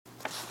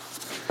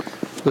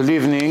Good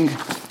evening.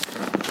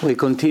 We're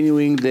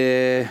continuing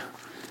the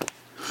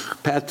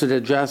Path to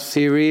the Just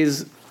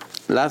series.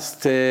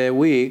 Last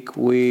week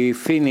we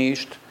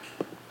finished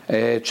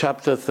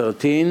chapter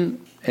 13,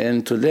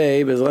 and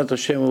today, Bezrat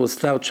Hashem, we will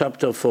start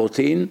chapter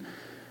 14.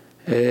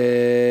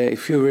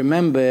 If you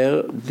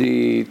remember,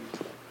 the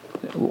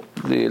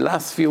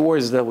last few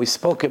words that we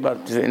spoke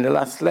about in the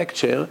last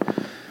lecture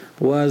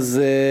was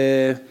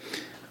about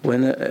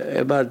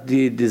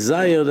the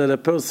desire that a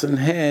person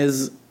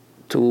has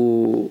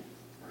to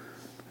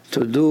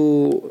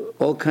do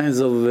all kinds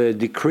of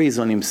decrees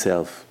on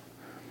himself,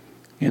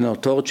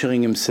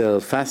 torturing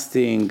himself,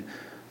 fasting,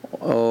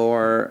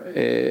 or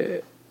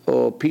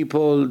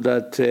people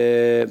that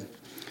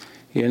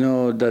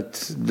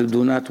that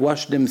do not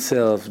wash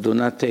themselves, do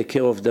not take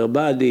care of their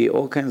body,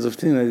 all kinds of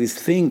things. That is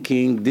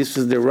thinking this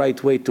is the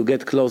right way to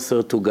get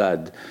closer to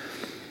God.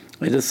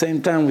 At the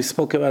same time, we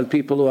spoke about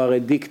people who are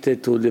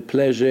addicted to the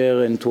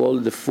pleasure and to all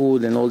the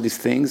food and all these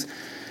things,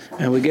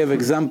 and we gave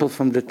example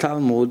from the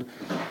Talmud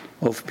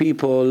of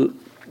people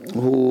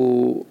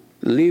who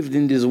lived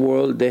in this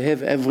world. They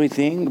have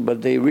everything,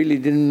 but they really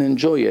didn't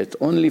enjoy it,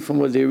 only from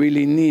what they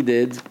really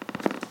needed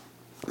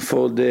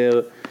for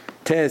their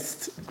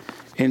test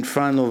in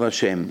front of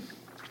Hashem.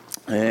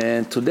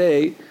 And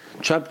today,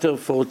 chapter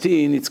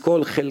 14, it's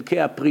called Chelkei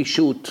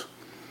HaPrishut.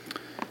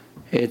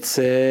 It's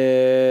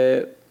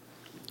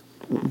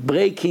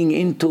breaking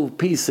into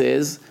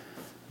pieces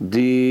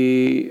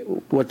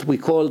what we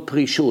call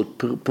Prishut.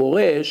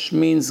 Poresh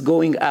means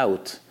going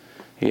out.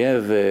 You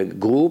have a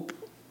group,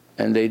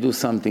 and they do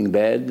something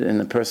bad, and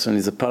a person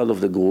is a part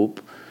of the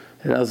group,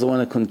 and doesn't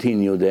want to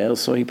continue there,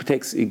 so he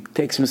takes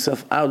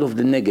himself out of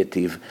the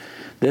negative.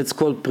 That's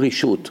called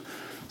Prishut.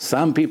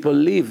 Some people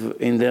live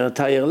in their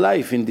entire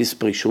life in this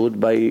Prishut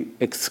by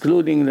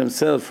excluding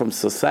themselves from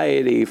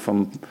society,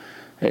 from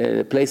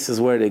places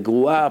where they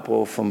grew up,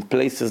 or from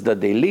places that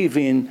they live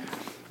in,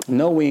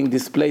 knowing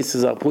these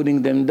places are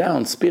putting them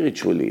down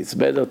spiritually. It's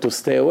better to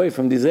stay away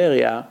from this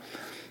area,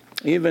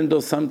 even though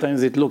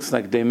sometimes it looks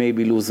like they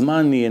maybe lose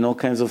money and all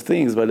kinds of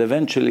things, but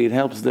eventually it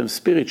helps them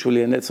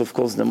spiritually, and that's of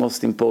course the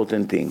most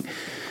important thing.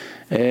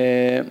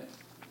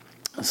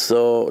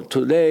 So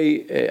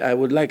today I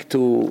would like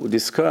to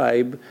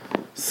describe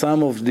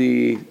some of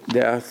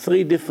there are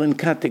three different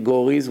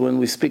categories when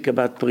we speak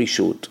about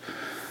Prishut.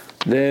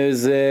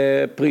 There's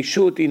a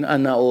Prishut in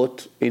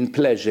Anaot, in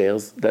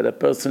pleasures, that a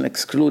person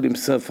excludes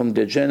himself from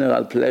the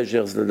general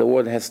pleasures that the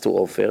world has to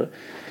offer.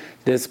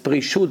 There's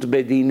Prishut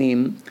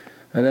Bedinim,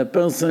 and a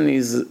person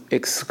is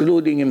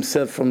excluding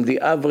himself from the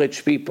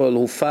average people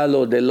who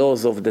follow the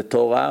laws of the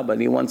Torah,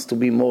 but he wants to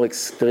be more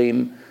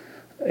extreme,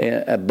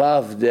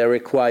 above their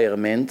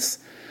requirements.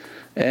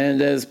 And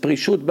there's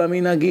Prishut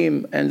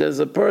Baminagim, and there's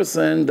a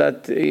person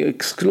that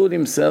excludes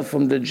himself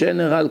from the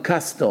general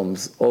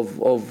customs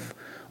of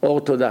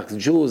Orthodox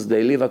Jews.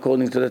 They live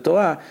according to the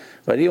Torah,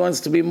 but he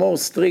wants to be more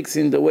strict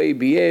in the way he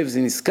behaves,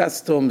 in his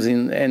customs,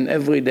 and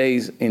every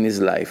day in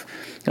his life.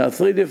 There are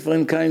three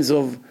different kinds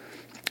of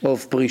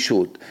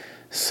Prishut.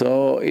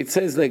 So it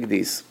says like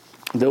this.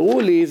 The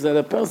rule is that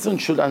a person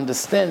should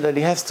understand that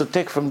he has to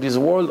take from this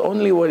world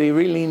only what he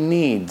really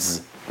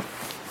needs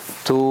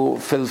to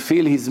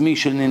fulfill his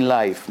mission in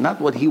life, not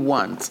what he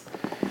wants.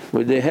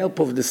 With the help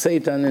of the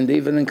Satan and the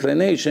evil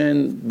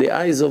inclination, the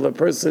eyes of a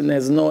person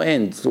has no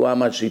end to how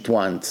much it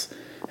wants.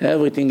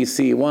 Everything he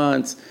sees, he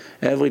wants.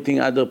 Everything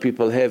other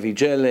people have, he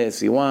jealous,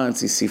 he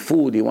wants. He sees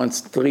food, he wants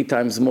 3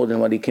 times more than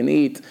what he can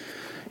eat.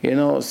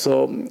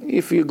 So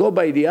if you go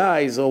by the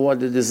eyes or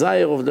what the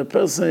desire of the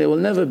person, it will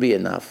never be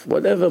enough.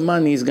 Whatever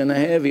money he's going to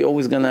have, he's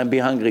always going to be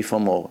hungry for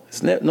more.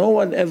 No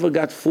one ever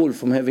got full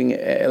from having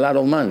a lot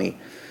of money.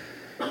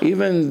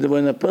 Even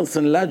when a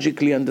person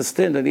logically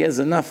understands that he has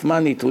enough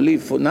money to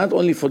live for, not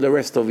only for the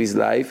rest of his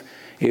life,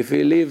 if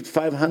he lived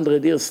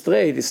 500 years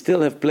straight, he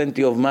still have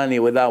plenty of money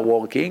without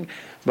working,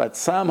 but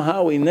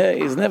somehow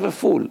he's never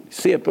full.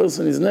 See, a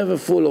person is never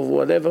full of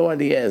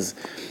what he has.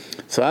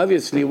 So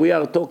obviously we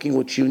are talking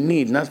what you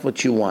need, not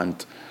what you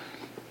want.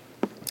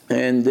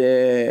 And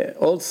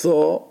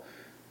also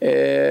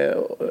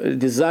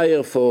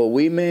desire for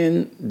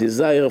women,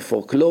 desire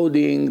for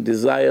clothing,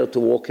 desire to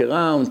walk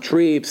around,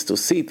 trips, to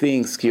see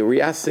things,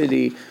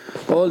 curiosity,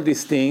 all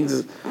these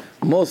things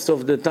most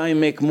of the time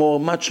make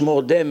much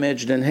more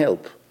damage than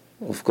help.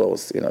 Of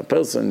course, a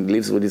person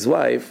lives with his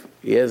wife,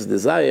 he has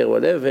desire,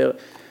 whatever,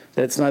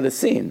 that's not a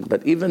sin.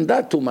 But even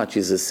that too much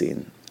is a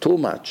sin, too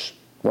much.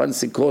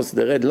 Once he crosses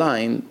the red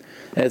line,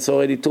 that's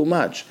already too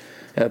much.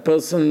 A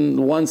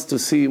person wants to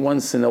see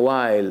once in a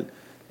while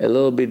a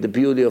little bit the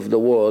beauty of the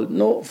world.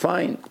 No,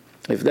 fine.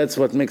 If that's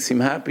what makes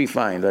him happy,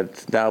 fine. But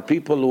there are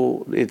people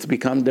who it's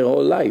become their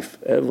whole life,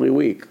 every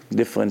week.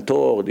 Different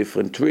tour,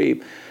 different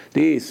trip,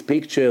 these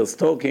pictures,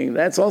 talking.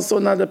 That's also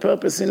not the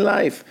purpose in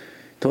life.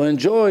 To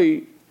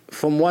enjoy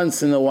from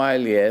once in a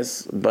while,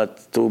 yes,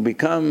 but to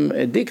become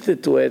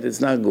addicted to it, it's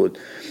not good.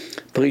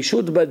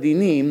 Prishut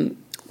Badinim,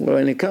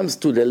 when it comes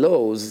to the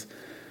laws,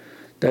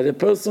 that a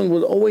person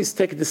will always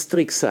take the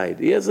strict side.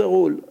 He has a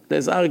rule.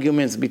 There's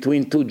arguments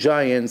between two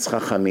giants,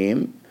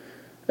 Chachamim,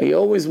 he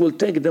always will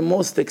take the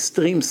most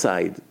extreme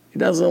side. He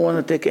doesn't want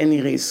to take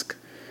any risk.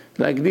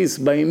 Like this,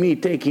 by me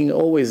taking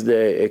always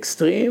the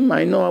extreme,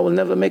 I know I will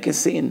never make a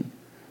sin.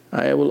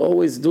 I will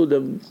always do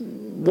the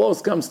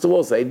worst comes to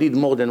worst. I did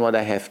more than what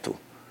I have to.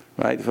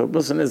 Right? If a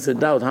person has a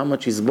doubt how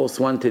much his boss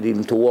wanted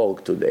him to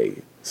work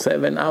today,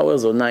 7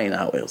 hours or 9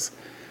 hours,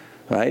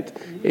 right?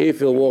 If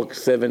he'll work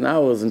 7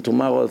 hours and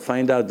tomorrow I'll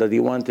find out that he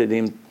wanted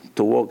him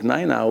to work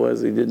 9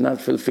 hours, he did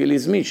not fulfill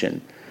his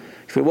mission.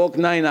 If he worked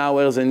 9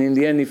 hours and in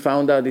the end he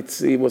found out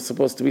he was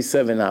supposed to be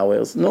 7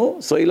 hours, no,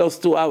 so he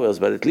lost 2 hours,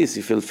 but at least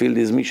he fulfilled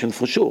his mission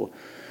for sure.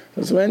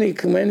 There's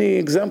many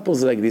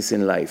examples like this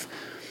in life.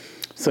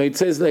 So it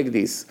says like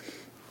this.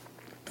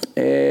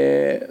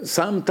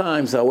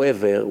 Sometimes,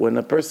 however, when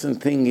a person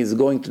thinks he's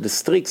going to the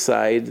strict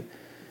side,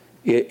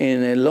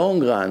 in a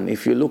long run,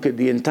 if you look at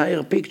the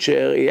entire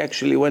picture, he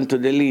actually went to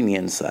the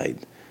lenient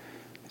side.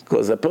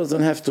 Because a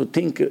person has to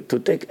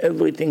take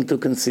everything to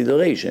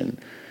consideration.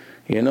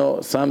 You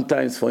know,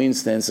 sometimes, for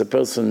instance, a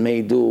person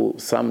may do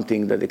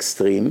something that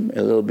extreme,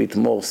 a little bit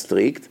more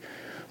strict,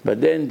 but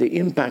then the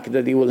impact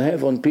that he will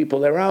have on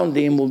people around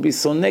him will be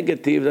so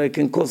negative that it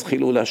can cause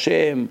Chilul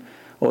Hashem,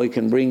 or it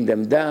can bring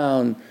them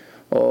down,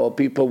 or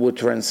people would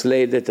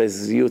translate it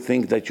as you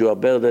think that you are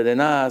better than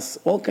us,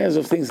 all kinds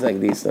of things like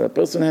this. A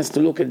person has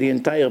to look at the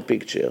entire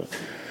picture.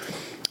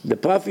 The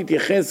Prophet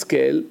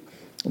Yechezkel,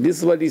 this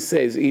is what he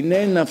says,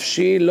 Ineh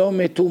nafshi lo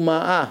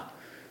metuma'ah.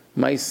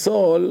 My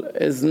soul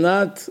is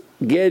not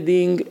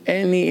getting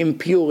any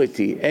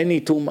impurity,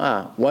 any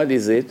tum'ah. What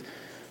is it?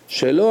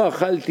 Shelo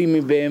achalti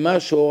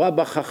mibehema she'ora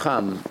ba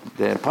chacham.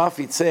 The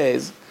Prophet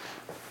says,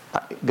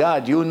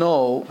 God, you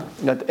know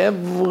that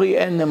every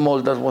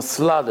animal that was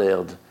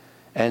slaughtered,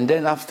 and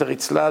then after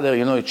it's slaughtered,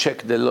 you know, you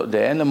check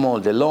the animal,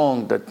 the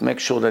lung, that make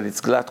sure that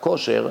it's glad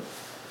kosher.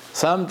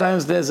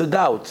 Sometimes there's a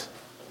doubt.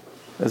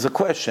 There's a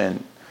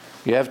question.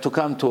 You have to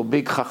come to a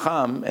big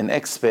chacham, an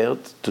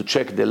expert, to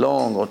check the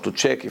lung or to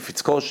check if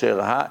it's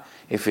kosher,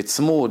 if it's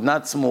smooth,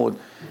 not smooth.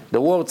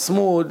 The word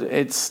smooth,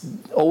 it's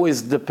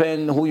always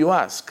depend who you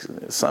ask.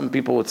 Some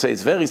people would say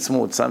it's very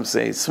smooth, some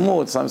say it's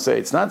smooth, some say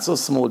it's not so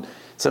smooth.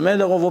 It's a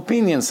matter of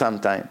opinion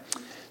sometimes.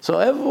 So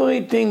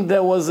everything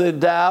there was a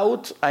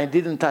doubt, I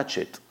didn't touch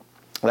it.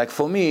 Like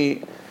for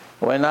me,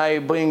 when I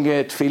bring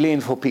a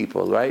tefillin for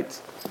people, right?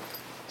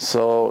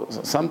 So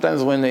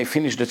sometimes when they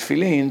finish the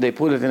tefillin, they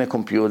put it in a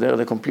computer.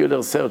 The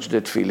computer search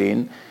the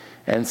tefillin,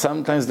 and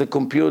sometimes the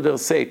computer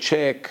say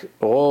check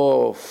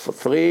row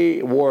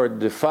 3,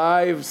 word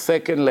 5,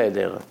 second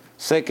letter,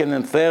 second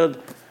and third,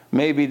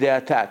 maybe they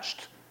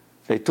attached,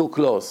 they too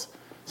close.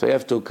 So you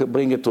have to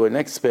bring it to an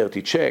expert.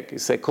 He check, he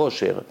say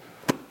kosher.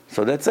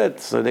 So that's it.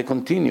 So they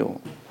continue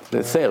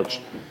the search.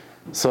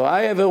 So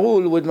I have a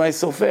rule with my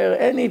sofer,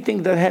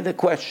 anything that had a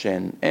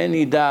question,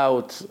 any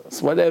doubt,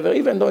 whatever,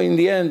 even though in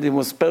the end it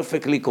was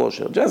perfectly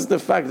kosher, just the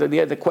fact that he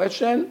had a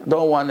question,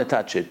 don't want to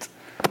touch it.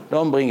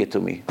 Don't bring it to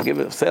me.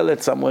 Sell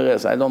it somewhere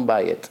else. I don't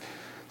buy it.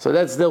 So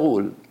that's the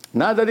rule.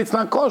 Not that it's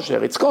not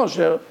kosher. It's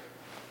kosher.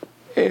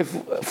 If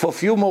for a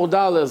few more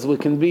dollars we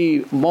can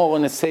be more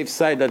on a safe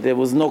side that there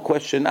was no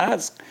question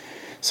asked.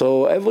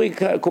 So every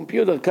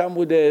computer comes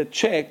with a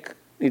check.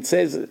 It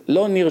says,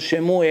 Lo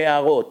nirshemu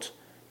e'arot.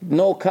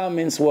 No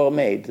comments were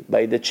made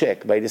by the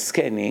check, by the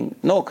scanning.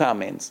 No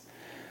comments.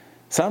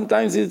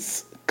 Sometimes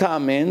it's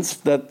comments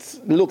that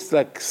looks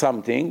like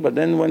something, but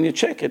then when you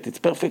check it, it's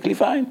perfectly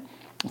fine.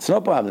 It's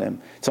no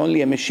problem. It's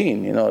only a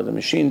machine, you know. The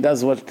machine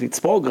does what it's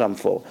programmed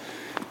for.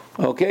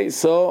 Okay,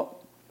 so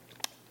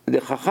the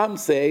Chacham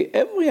say,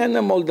 every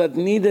animal that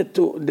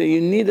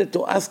you needed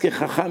to ask a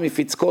Chacham if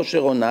it's kosher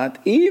or not,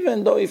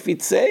 even though if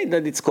it say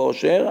that it's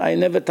kosher, I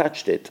never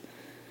touched it.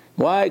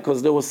 Why?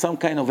 Because there was some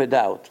kind of a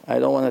doubt. I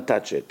don't want to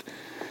touch it.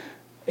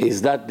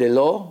 Is that the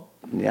law?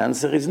 The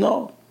answer is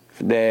no.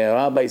 If the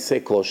rabbi say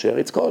kosher,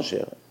 it's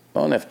kosher.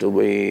 Don't have to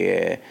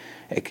be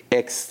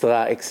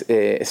extra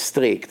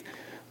strict.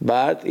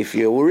 But if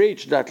you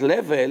reach that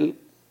level,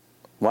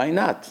 why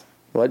not?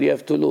 What do you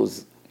have to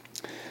lose?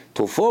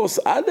 To force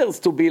others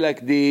to be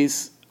like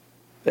this,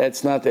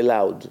 that's not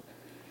allowed.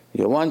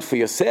 You want for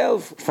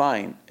yourself,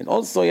 fine. And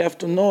also you have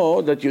to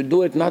know that you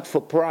do it not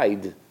for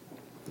pride.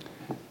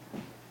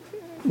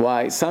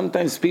 Why?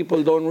 Sometimes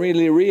people don't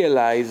really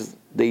realize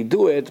they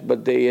do it,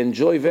 but they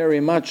enjoy very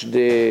much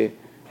the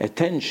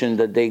attention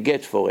that they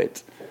get for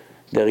it.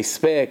 The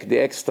respect, the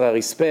extra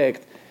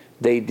respect.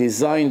 They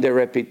design their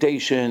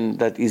reputation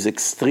that is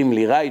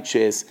extremely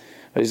righteous,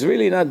 but it's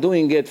really not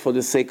doing it for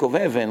the sake of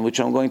heaven, which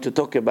I'm going to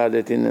talk about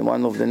it in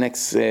one of the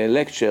next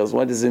lectures.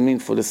 What does it mean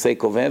for the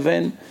sake of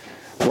heaven?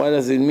 What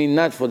does it mean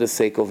not for the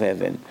sake of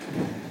heaven?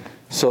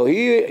 So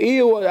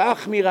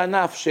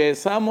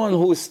someone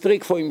who is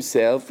strict for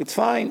himself, it's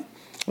fine.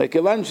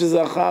 וכיוון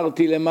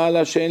שזכרתי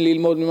למעלה שאין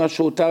ללמוד ממה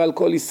שהותר על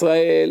כל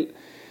ישראל,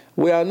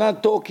 we are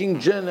not talking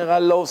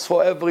general laws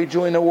for every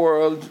Jew in the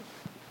world,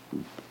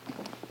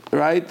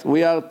 right?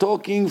 We are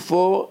talking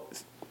for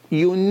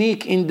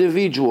unique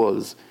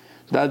individuals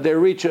that they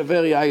reach a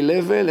very high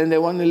level and they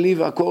want to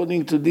live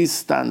according to these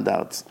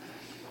standards.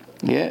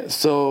 Yeah,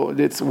 so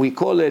we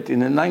call it, in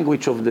the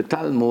language of the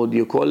Talmud,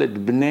 you call it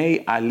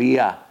Bnei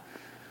Aliyah,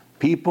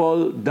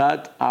 people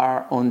that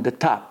are on the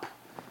top,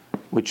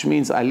 which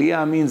means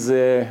Aliyah means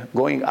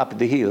going up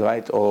the hill,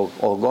 right, or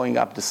going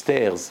up the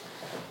stairs,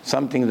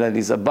 something that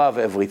is above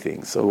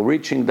everything, so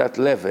reaching that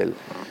level.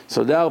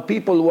 So there are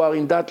people who are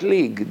in that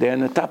league, they're on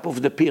the top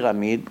of the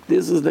pyramid.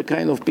 This is the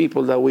kind of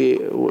people that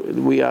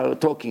we are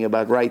talking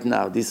about right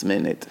now, this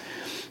minute.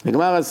 The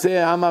Gemara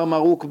says, Amar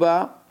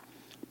Marukba,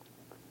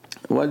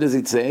 what does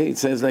it say? It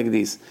says like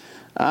this: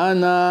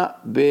 Ana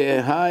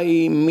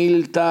behai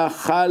milta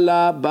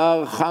chala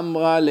bar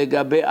chamra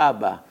legabe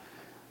abba.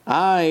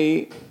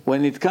 I,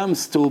 when it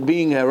comes to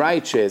being a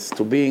righteous,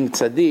 to being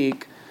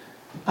tzaddik,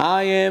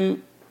 I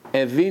am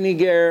a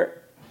vinegar,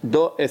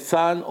 a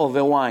son of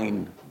a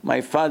wine.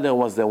 My father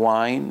was the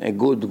wine, a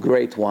good,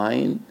 great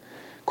wine.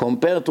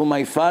 Compared to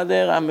my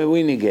father, I'm a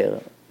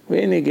vinegar.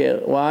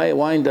 Vinegar, why?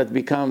 Wine that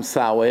becomes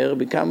sour,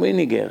 become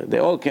vinegar. They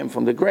all came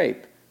from the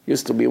grape.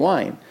 Used to be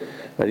wine.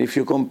 But if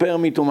you compare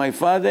me to my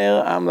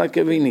father, I'm like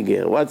a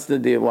vinegar. What's the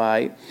deal?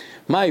 Why?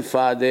 My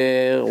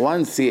father,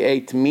 once he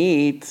ate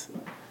meat,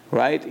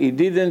 right, he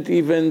didn't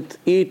even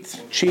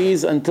eat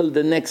cheese until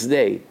the next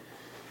day.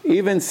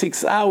 Even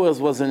 6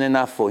 hours wasn't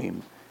enough for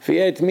him. If he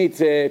ate meat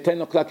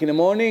 10 o'clock in the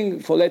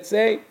morning, for let's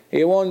say,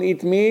 he won't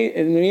eat meat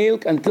and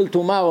milk until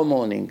tomorrow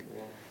morning.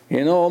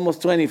 You know,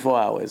 almost 24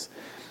 hours.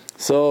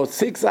 So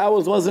 6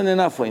 hours wasn't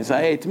enough for him. So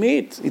I ate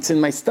meat, it's in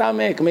my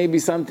stomach, maybe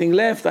something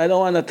left, I don't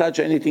want to touch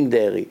anything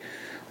dairy.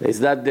 Is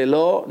that the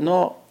law?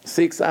 No,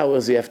 6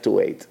 hours you have to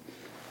wait,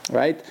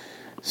 right?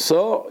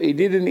 So he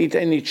didn't eat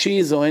any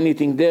cheese or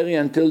anything dairy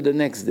until the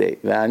next day.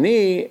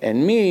 V'ani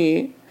and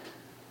me,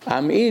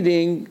 I'm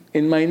eating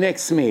in my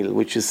next meal,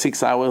 which is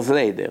 6 hours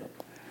later,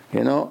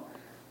 you know?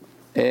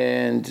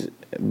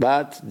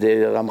 But the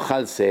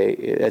Ramchal say,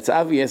 it's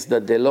obvious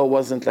that the law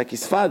wasn't like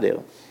his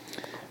father.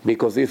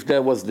 Because if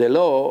there was the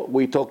law,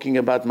 we're talking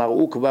about Mar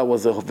Ukva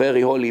was a very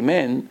holy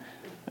man,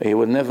 he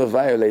would never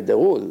violate the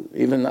rule.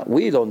 Even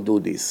we don't do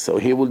this, so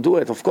he will do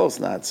it, of course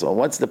not. So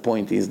what's the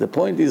point is? The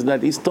point is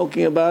that he's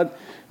talking about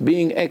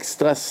being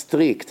extra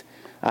strict.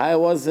 I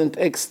wasn't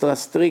extra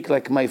strict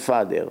like my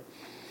father.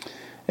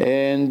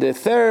 And the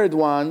third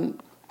one,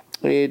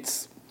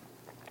 it's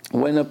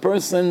when a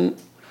person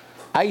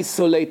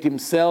isolates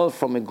himself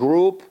from a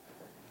group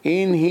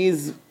in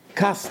his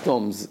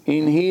customs,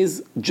 in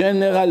his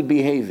general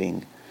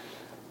behaving,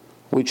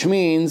 which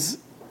means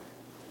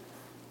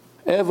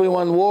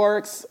everyone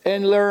works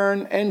and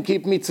learn and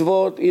keep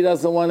mitzvot. He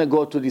doesn't want to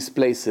go to these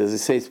places. He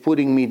says,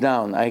 putting me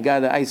down. I got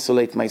to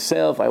isolate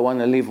myself. I want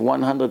to live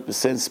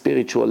 100%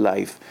 spiritual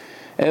life.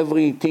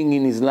 Everything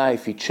in his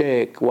life he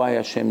check, why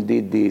Hashem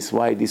did this,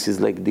 why this is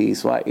like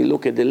this, why he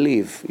look at the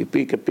leaf, he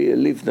pick a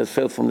leaf that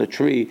fell from the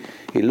tree,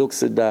 he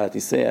looks at that, he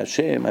say,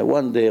 Hashem, I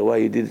wonder why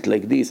you did it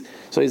like this.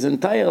 So his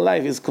entire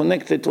life is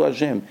connected to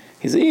Hashem.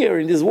 He's here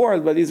in this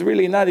world, but he's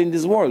really not in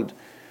this world.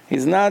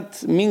 He's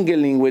not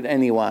mingling with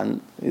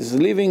anyone. He's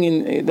living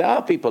in, there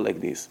are people like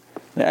this.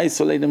 They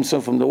isolate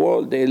themselves from the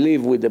world, they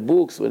live with the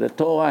books, with the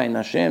Torah and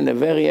Hashem, they're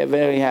very,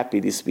 very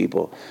happy, these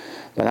people.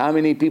 But how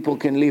many people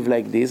can live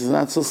like this? It's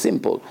not so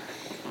simple.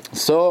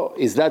 So,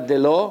 is that the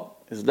law?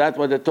 Is that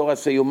what the Torah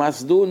says you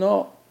must do?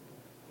 No.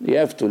 You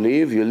have to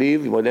live, you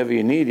live, whatever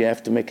you need, you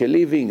have to make a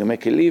living, you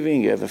make a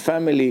living, you have a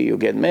family, you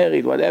get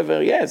married,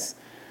 whatever, yes.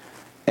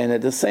 And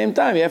at the same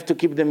time, you have to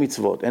keep the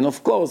mitzvot. And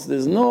of course,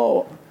 there's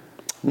no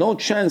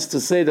chance to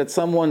say that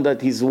someone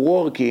that is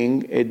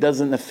working, it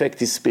doesn't affect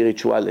his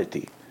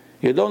spirituality.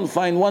 You don't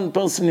find one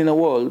person in the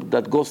world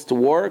that goes to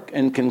work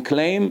and can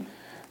claim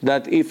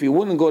that if he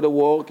wouldn't go to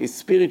work, his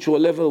spiritual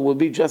level will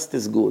be just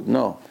as good.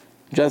 No,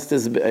 just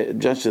as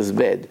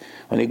bad.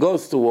 When he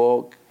goes to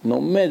work, no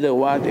matter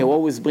what, he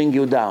always bring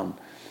you down.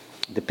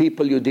 The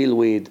people you deal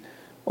with,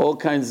 all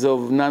kinds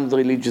of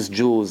non-religious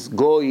Jews,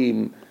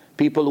 goyim,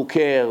 people who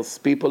cares,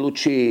 people who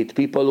cheat,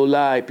 people who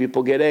lie,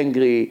 people get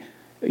angry.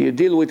 You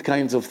deal with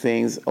kinds of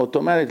things,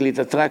 automatically it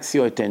attracts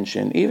your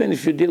attention. Even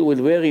if you deal with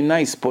very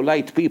nice,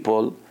 polite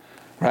people,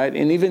 right,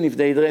 and even if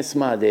they dress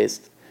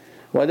modest,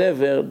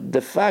 whatever, the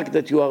fact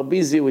that you are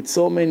busy with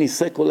so many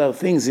secular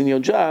things in your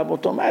job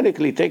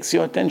automatically takes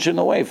your attention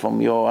away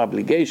from your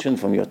obligation,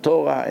 from your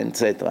Torah,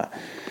 etc.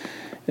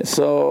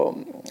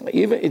 So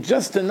even it's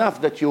just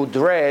enough that you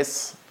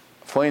dress,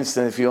 for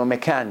instance, if you're a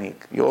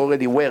mechanic, you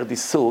already wear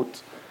this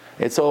suit,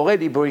 it's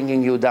already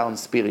bringing you down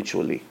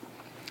spiritually.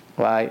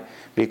 Why?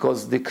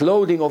 Because the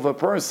clothing of a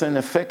person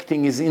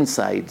affecting his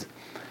inside.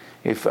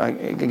 If I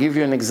give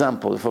you an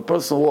example, if a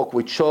person walks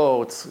with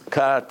shorts,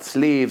 cut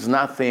sleeves,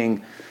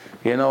 nothing,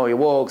 you know, he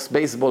walks,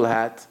 baseball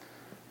hat,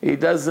 he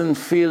doesn't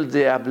feel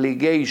the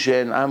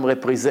obligation, I'm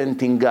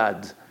representing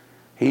God.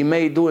 He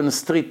may do in the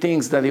street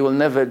things that he will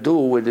never do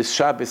with his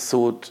Shabbos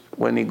suit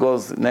when he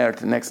goes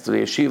next to the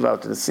yeshiva or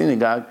to the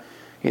synagogue.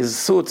 His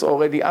suit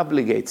already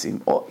obligates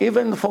him. Or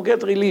even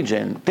forget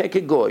religion, take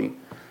a goy,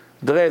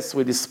 dress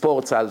with his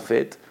sports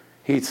outfit,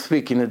 he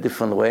speaks in a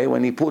different way.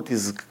 When he put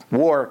his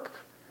work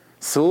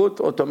suit,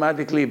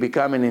 automatically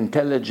become an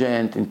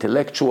intelligent,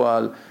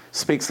 intellectual,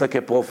 speaks like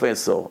a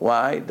professor.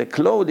 Why? The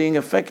clothing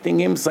affecting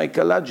him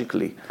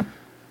psychologically.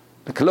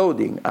 The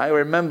clothing. I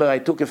remember I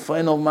took a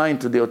friend of mine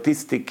to the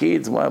autistic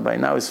kids, well, by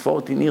now it's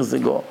 13 years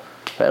ago.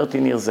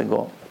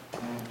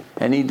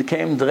 And he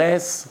came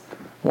dressed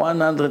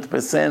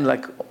 100%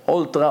 like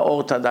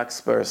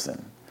ultra-Orthodox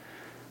person.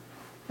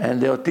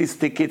 And the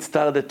autistic kid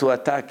started to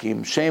attack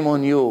him. Shame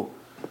on you.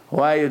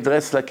 Why you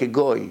dress like a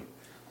goy?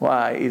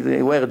 Why?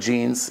 He wear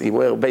jeans, he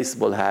wear a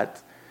baseball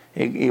hat.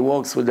 He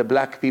works with the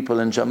black people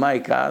in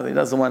Jamaica. He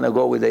doesn't want to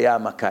go with the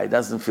yarmulke. He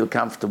doesn't feel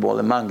comfortable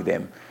among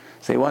them.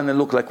 So he want to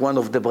look like one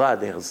of the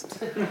brothers.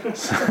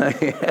 So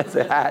he has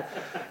a hat.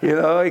 You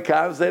know, he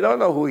comes, they don't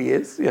know who he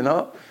is, you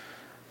know.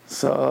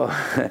 So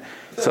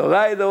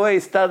right away he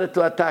started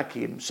to attack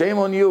him. Shame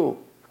on you.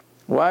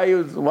 Why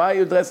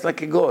you dressed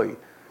like a goy?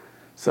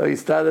 So he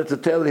started to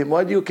tell him,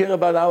 what do you care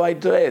about how I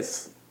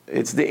dress?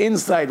 It's the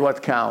inside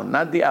what counts,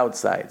 not the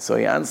outside. So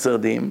he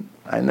answered him.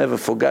 I never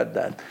forgot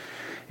that.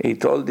 He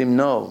told him,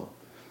 no,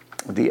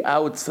 the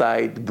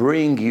outside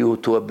bring you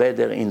to a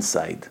better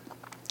inside.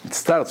 It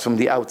starts from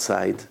the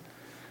outside,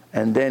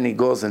 and then it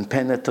goes and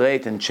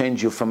penetrate and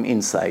change you from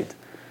inside.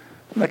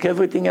 Like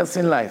everything else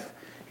in life.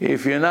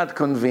 If you're not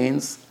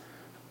convinced,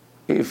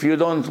 if you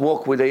don't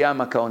walk with a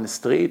yarmulke on the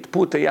street,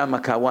 put a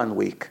yarmulke 1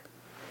 week,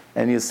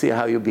 and you see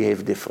how you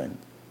behave different.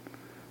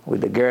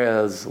 With the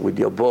girls, with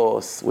your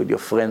boss, with your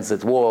friends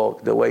at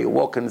work, the way you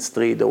walk on the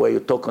street, the way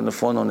you talk on the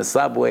phone on the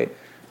subway,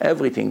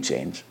 everything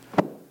changes.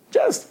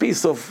 Just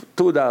piece of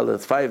 $2,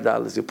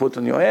 $5 you put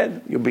on your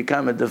head, you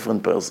become a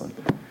different person.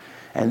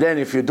 And then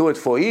if you do it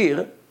for a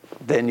year,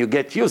 then you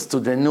get used to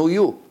the new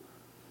you.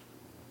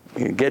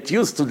 You get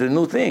used to the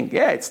new thing.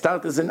 Yeah, it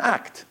starts as an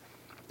act.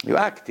 You're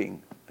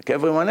acting. Like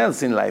everyone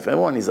else in life,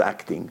 everyone is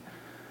acting.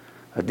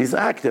 But this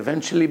act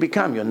eventually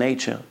becomes your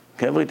nature.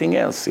 Like everything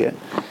else, yeah?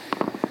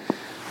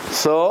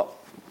 So,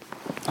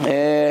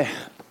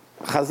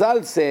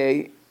 Chazal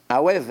say,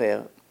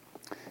 however,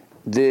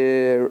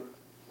 the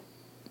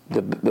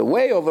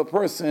way of a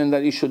person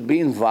that he should be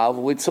involved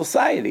with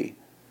society.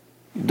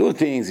 You do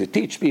things, you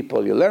teach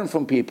people, you learn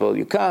from people,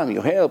 you come,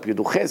 you help, you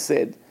do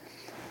chesed.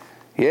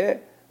 Yeah?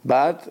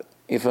 But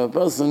if a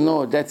person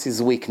knows that's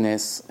his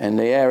weakness and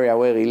the area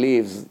where he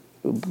lives,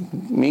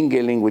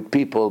 mingling with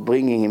people,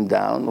 bringing him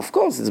down, of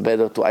course it's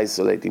better to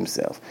isolate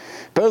himself.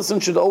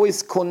 Person should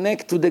always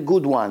connect to the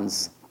good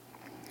ones.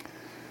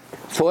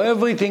 For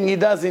everything he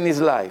does in his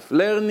life,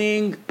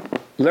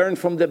 learn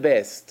from the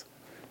best.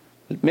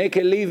 Make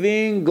a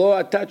living, go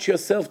attach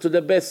yourself to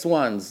the best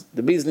ones,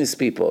 the business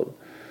people.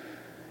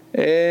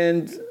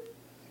 And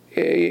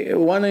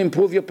want to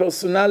improve your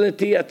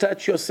personality,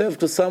 attach yourself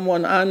to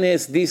someone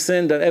honest,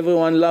 decent, that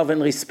everyone love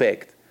and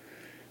respect.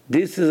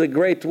 This is a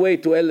great way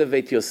to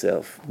elevate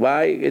yourself.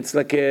 Why? It's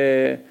like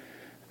a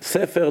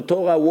Sefer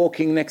Torah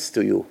walking next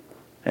to you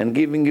and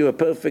giving you a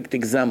perfect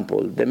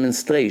example,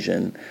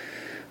 demonstration.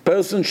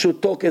 Person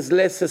should talk as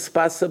less as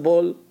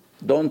possible.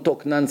 Don't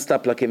talk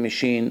non-stop like a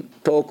machine.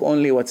 Talk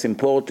only what's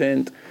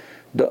important,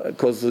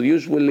 because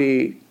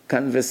usually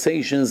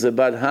conversations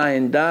about ha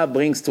and da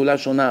brings to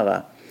lashon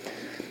hara.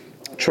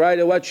 Try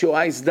to watch your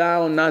eyes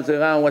down, not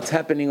around what's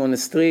happening on the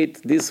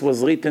street. This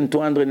was written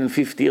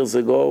 250 years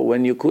ago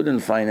when you couldn't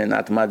find a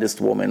not modest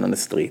woman on the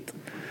street.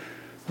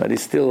 But he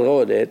still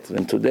wrote it,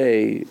 and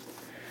today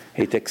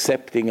it's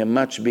accepting a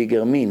much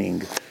bigger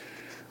meaning.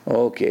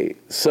 Okay,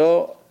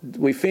 so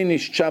we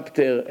finished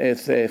chapter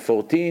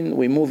 14.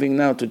 We're moving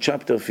now to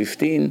chapter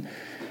 15.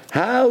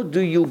 How do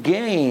you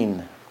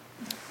gain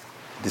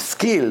the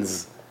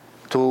skills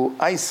to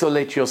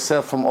isolate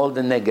yourself from all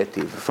the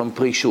negative, from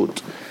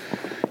prishut?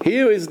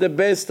 Here is the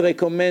best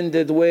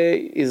recommended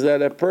way, is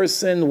that a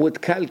person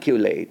would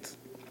calculate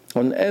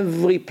on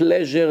every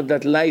pleasure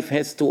that life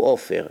has to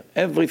offer,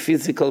 every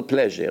physical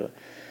pleasure.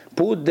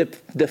 Put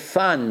the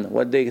fun,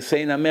 what they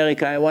say in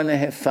America, I want to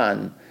have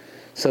fun.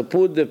 So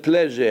put the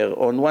pleasure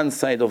on one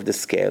side of the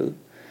scale,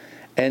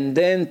 and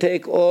then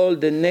take all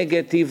the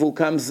negative who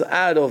comes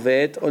out of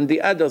it on the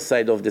other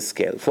side of the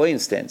scale. For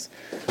instance,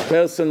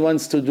 person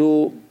wants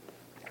to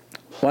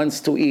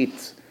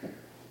eat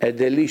a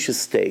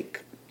delicious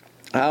steak.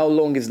 How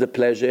long is the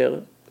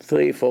pleasure?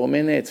 3, 4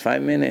 minutes,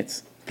 5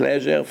 minutes.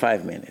 Pleasure,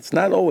 5 minutes.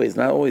 Not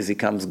always it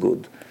comes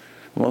good.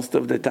 Most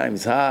of the time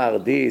it's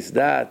hard, this,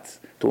 that,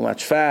 too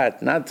much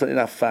fat, not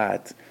enough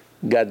fat,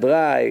 got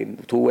dry,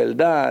 too well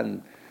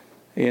done,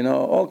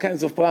 all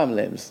kinds of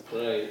problems.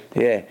 Right.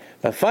 Yeah,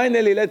 but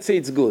finally, let's say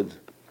it's good.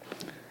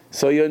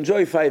 So you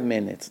enjoy 5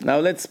 minutes. Now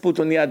let's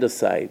put on the other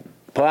side.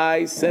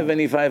 Price,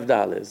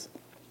 $75.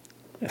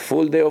 A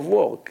full day of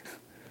work.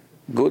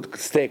 Good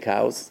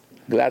steakhouse,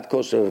 glad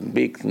kosher,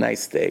 big,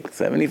 nice steak,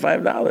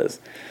 $75.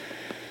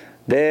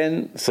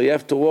 Then, so you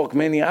have to work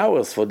many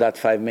hours for that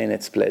 5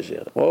 minutes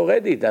pleasure.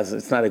 Already,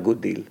 it's not a good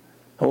deal.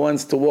 Who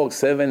wants to work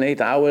 7,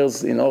 8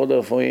 hours in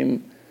order for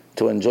him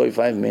to enjoy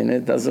 5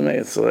 minutes? Doesn't make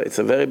it. So it's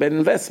a very bad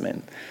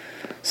investment.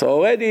 So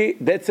already,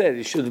 that's it.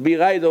 It should be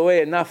right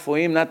away enough for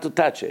him not to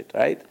touch it,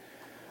 right?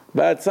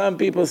 But some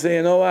people say,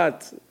 you know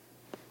what?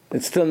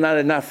 It's still not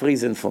enough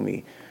reason for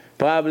me.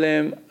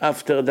 Problem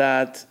after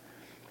that,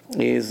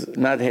 is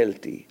not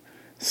healthy.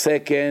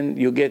 Second,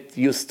 you get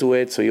used to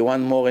it, so you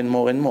want more and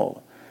more and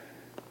more.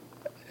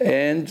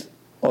 And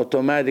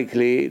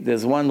automatically,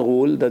 there's one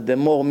rule that the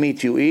more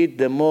meat you eat,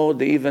 the more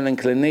the evil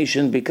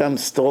inclination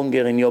becomes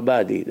stronger in your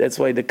body. That's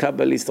why the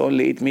Kabbalists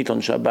only eat meat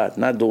on Shabbat,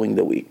 not during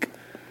the week.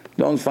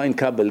 Don't find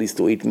Kabbalists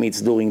to eat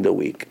meats during the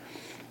week.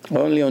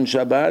 Only on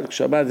Shabbat.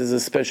 Shabbat is a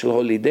special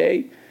holy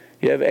day.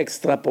 You have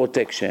extra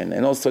protection.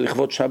 And also,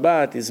 Lichvot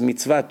Shabbat is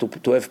mitzvah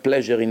to have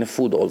pleasure in the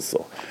food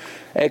also.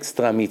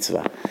 Extra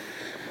mitzvah.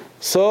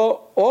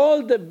 So,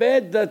 all the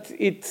bad that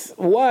it's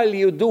while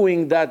you're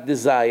doing that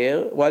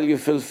desire, while you're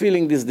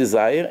fulfilling this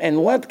desire,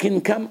 and what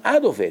can come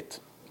out of it.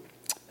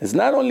 It's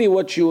not only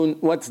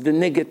what's the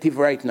negative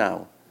right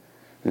now.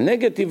 The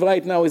negative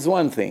right now is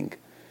one thing.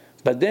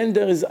 But then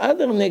there is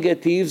other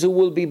negatives who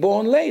will be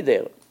born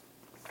later.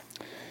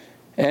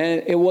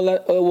 And it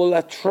will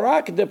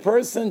attract the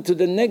person to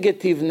the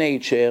negative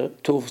nature,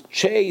 to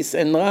chase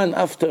and run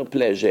after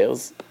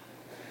pleasures,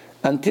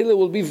 until it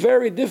will be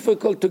very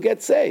difficult to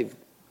get saved.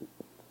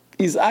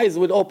 His eyes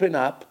would open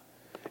up,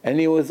 and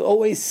he was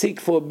always seek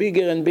for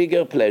bigger and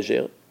bigger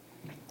pleasure,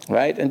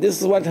 right? And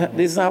this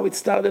is how it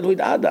started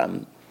with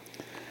Adam.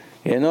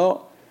 You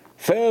know,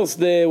 first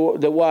the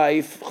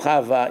wife,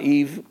 Chava,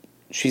 Eve,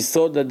 she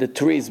saw that the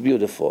tree is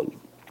beautiful.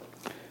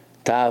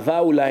 Ta'ava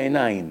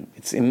ula'enaim.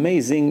 It's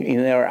amazing in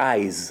her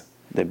eyes.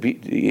 The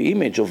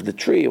image of the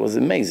tree was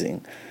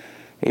amazing.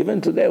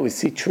 Even today we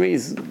see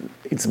trees,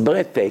 it's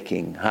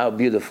breathtaking, how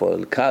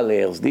beautiful,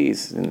 colors,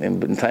 this,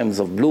 in times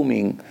of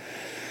blooming.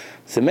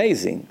 It's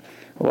amazing.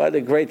 What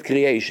a great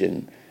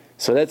creation.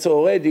 So that's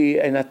already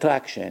an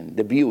attraction,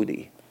 the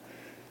beauty.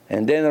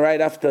 And then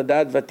right after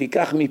that,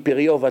 Vatikach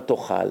mipirio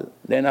vatochal.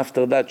 Then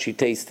after that she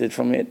tasted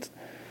from it.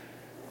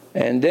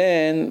 And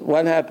then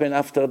what happened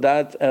after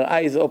that? Her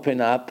eyes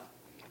opened up,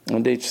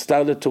 and they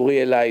started to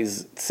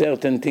realize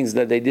certain things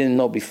that they didn't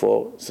know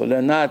before. So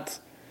they're not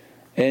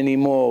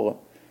anymore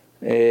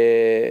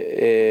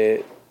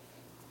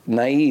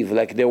naive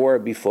like they were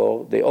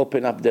before. They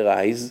open up their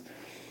eyes.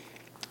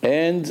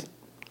 And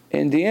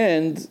in the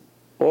end,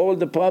 all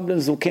the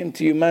problems who came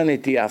to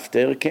humanity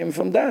after came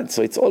from that.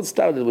 So it's all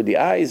started with the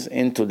eyes,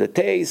 into the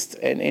taste,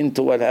 and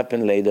into what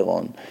happened later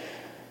on.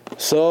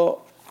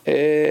 So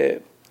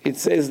it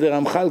says, the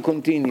Ramchal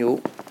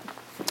continue,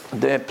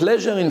 the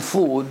pleasure in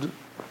food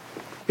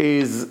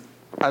is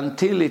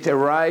until it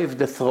arrives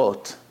the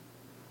throat.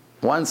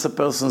 Once a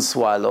person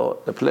swallows,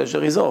 the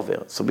pleasure is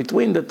over. So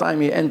between the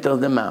time he enters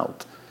the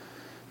mouth,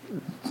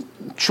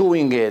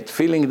 chewing it,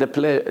 feeling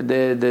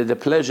the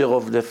pleasure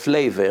of the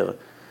flavor,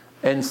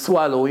 and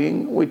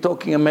swallowing, we're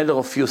talking a matter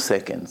of few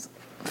seconds.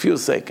 Few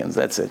seconds,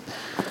 that's it.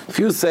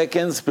 Few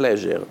seconds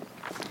pleasure.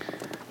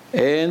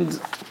 And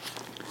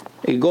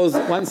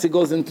once it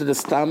goes into the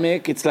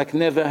stomach, it's like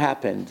never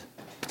happened.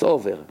 It's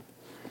over.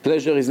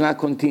 Pleasure is not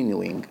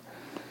continuing.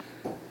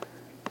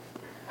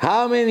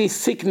 How many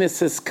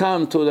sicknesses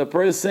come to the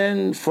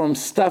person from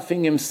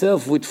stuffing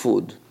himself with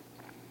food?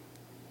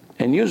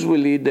 And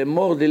usually, the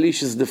more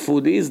delicious the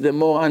food is, the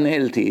more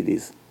unhealthy it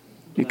is.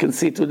 You can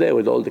see today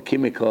with all the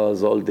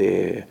chemicals, all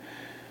the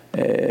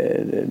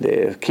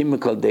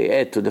chemical they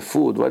add to the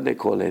food. What they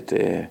call it?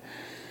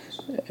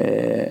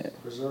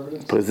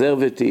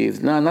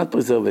 Preservatives. No, not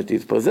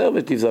preservatives.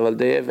 Preservatives, but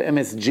they have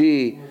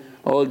MSG,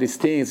 all these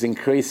things,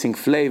 increasing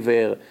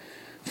flavor,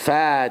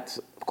 fat,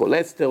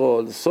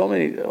 cholesterol, so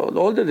many,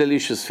 all the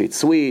delicious foods,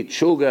 sweet,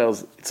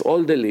 sugars, it's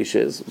all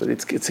delicious, but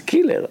it's a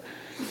killer.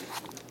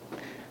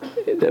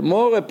 The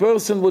more a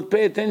person would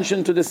pay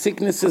attention to the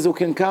sicknesses who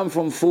can come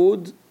from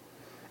food,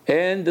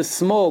 and the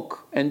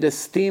smoke and the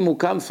steam who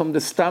comes from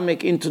the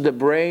stomach into the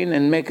brain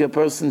and make a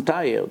person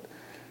tired.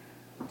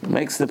 It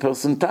makes the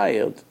person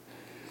tired.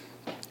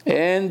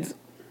 And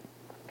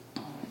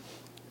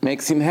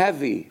makes him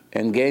heavy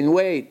and gain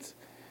weight.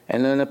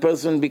 And when a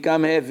person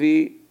becomes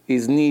heavy,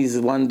 his knees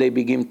one day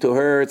begin to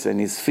hurt, and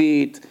his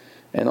feet,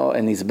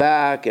 and his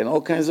back, and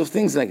all kinds of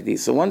things like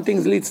this. So one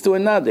thing leads to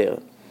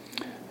another,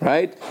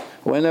 right?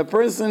 When a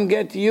person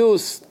gets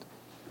used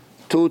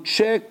to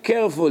check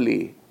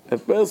carefully, a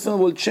person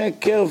will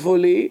check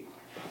carefully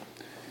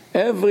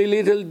every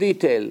little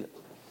detail,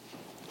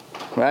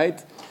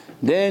 right?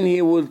 Then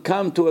he will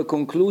come to a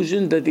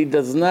conclusion that it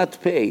does not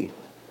pay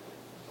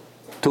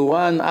to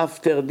run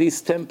after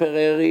these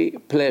temporary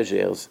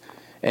pleasures.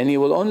 And he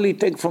will only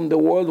take from the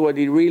world what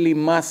he really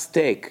must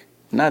take,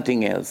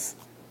 nothing else.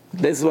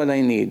 That's what I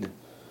need.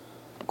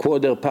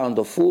 Quarter pound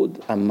of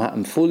food,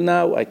 I'm full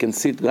now, I can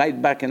sit right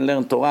back and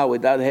learn Torah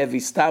without heavy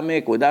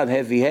stomach, without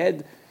heavy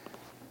head.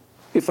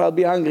 If I'll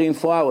be hungry in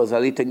 4 hours,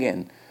 I'll eat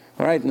again.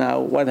 Right now,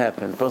 what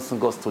happens? Person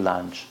goes to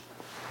lunch.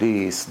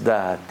 This,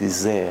 that,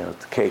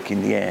 dessert, cake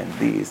in the end,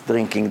 this,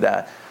 drinking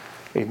that.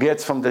 He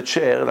gets from the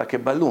chair like a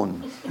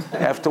balloon. I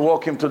have to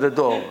walk him to the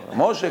door.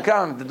 Moshe,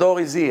 come, the door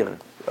is here.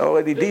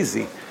 Already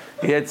dizzy.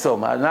 He had so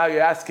much. Now you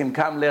ask him,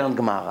 come learn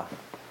Gemara.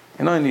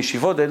 You know, in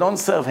yeshivot, they don't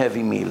serve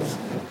heavy meals.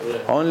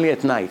 Only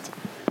at night.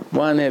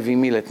 One heavy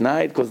meal at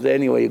night, because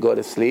anyway you go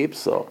to sleep,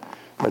 so...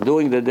 But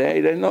during the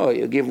day, they know,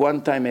 you give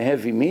one time a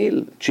heavy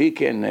meal,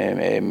 chicken,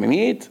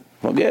 meat,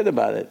 Forget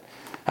about it.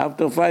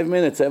 After 5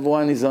 minutes,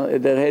 everyone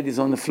their head is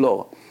on the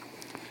floor,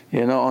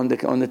 on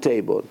the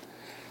table.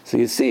 So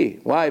you see,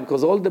 why?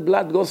 Because all the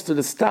blood goes to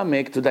the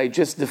stomach to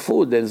digest the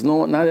food. There's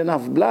not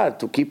enough blood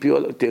to keep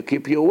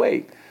you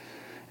awake.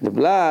 The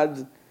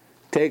blood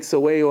takes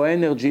away your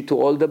energy to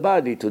all the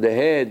body, to the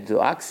head, to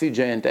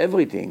oxygen, to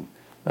everything,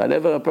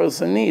 whatever a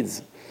person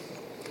needs.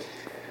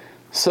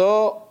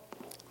 So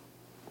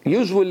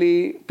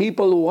usually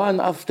people who run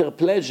after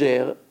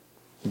pleasure,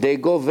 they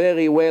go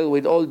very well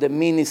with all the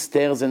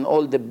ministers and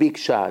all the big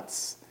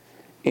shots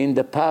in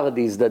the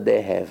parties that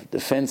they have, the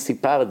fancy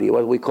party,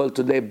 what we call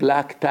today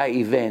black tie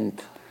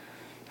event,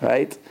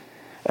 right?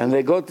 And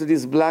they go to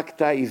this black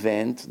tie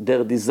event,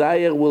 their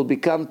desire will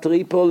become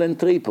triple and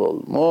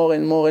triple, more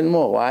and more and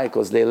more. Why?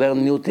 Because they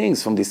learn new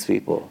things from these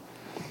people,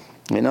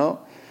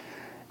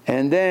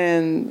 And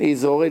then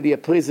he's already a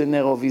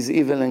prisoner of his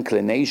evil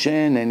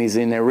inclination and he's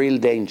in a real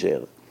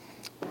danger.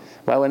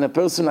 But when a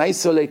person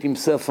isolates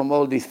himself from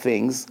all these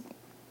things,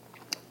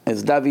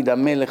 as David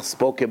HaMelech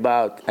spoke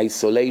about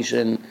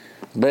isolation,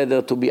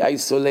 better to be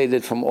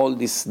isolated from all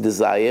these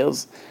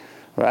desires,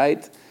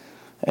 right?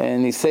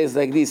 And he says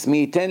like this,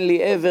 Mi iten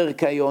li ever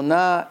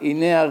kayona,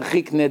 ine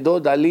archik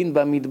nedod alin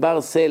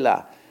bamidbar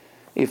sela.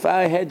 If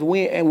I had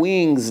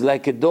wings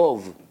like a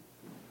dove,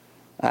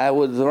 I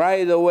would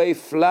right away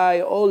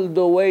fly all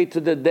the way to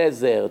the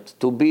desert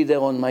to be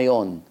there on my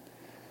own.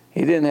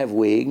 He didn't have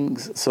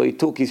wings, so he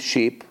took his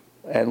sheep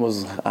and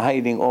was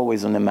hiding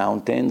always on the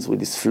mountains with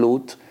his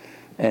flute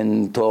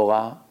and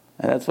Torah.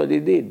 And that's what he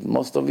did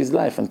most of his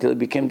life until he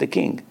became the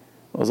king.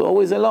 He was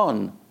always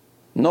alone.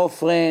 No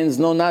friends,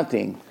 no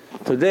nothing.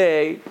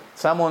 Today,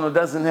 someone who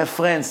doesn't have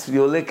friends,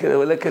 you look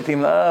at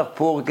him,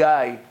 poor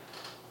guy.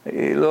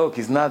 Look,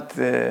 he's not,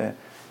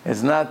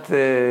 his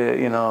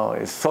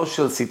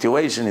social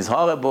situation is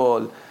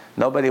horrible.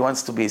 Nobody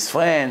wants to be his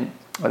friend.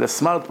 But a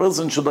smart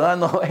person should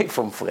run away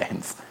from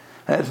friends.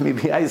 Let me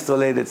be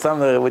isolated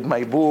somewhere with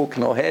my book,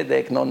 no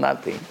headache, no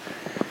nothing.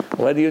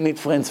 What do you need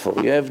friends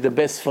for? You have the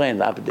best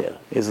friend up there.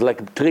 It's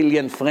like a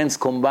trillion friends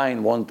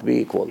combined won't be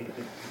equal.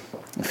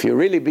 If you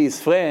really be his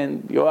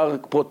friend, you are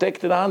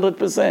protected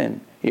 100%.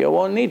 You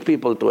won't need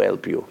people to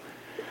help you.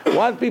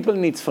 What people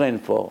need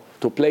friends for?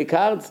 To play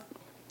cards?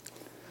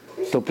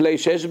 To play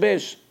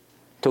sheshbesh?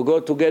 To go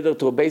together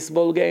to a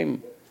baseball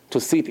game?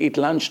 To sit, eat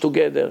lunch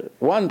together?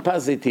 One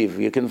positive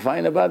you can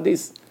find about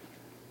this?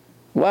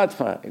 What?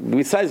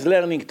 Besides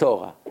learning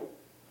Torah.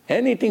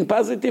 Anything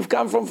positive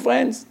come from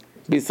friends?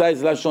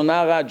 Besides Lashon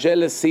Hara,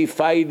 jealousy,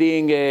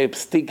 fighting,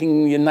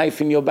 sticking a knife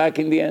in your back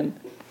in the end.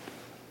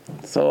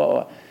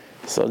 So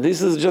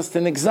this is just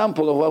an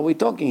example of what we're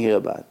talking here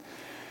about.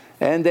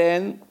 And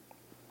then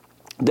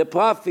the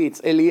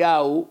prophets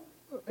Eliyahu,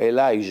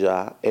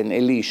 Elijah, and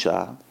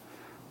Elisha,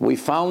 we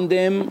found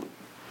them,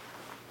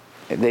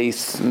 they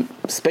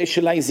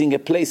specializing a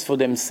place for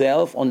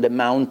themselves on the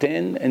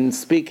mountain and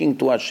speaking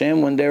to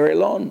Hashem when they're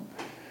alone.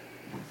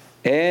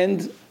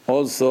 And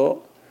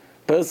also,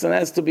 person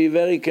has to be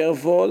very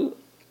careful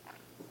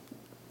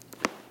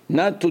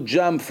not to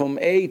jump from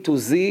A to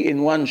Z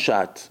in one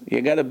shot.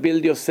 You got to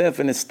build yourself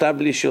and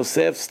establish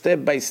yourself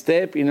step by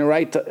step in a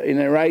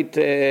right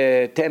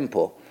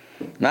tempo,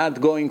 not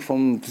going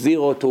from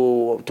 0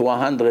 to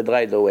 100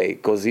 right away,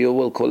 because you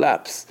will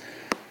collapse.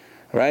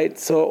 Right?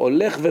 So,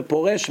 olech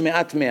veporesh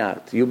me'at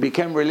me'at. You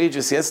became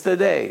religious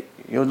yesterday.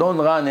 You don't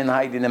run and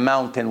hide in a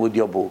mountain with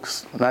your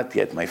books. Not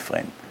yet, my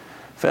friend.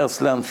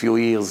 First learn a few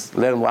years,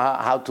 learn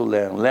how to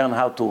learn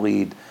how to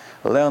read,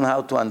 learn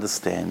how to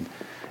understand.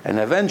 And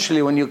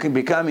eventually when you can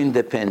become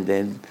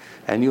independent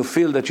and you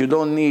feel that you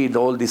don't need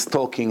all this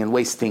talking and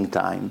wasting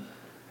time,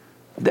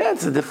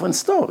 that's a different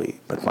story.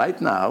 But right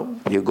now,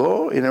 you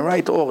go in the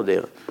right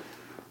order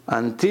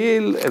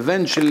until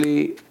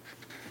eventually,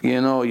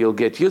 you'll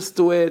get used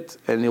to it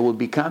and it will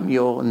become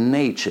your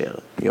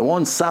nature. You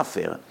won't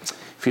suffer.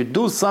 If you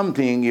do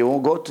something, you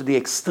won't go to the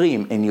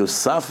extreme and you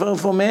suffer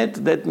from it,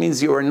 that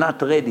means you are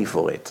not ready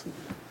for it.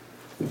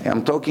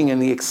 I'm talking in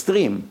the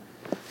extreme.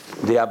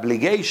 The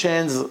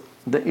obligations,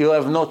 you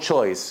have no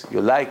choice.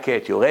 You like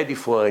it, you're ready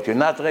for it, you're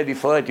not ready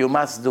for it, you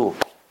must do.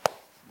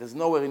 There's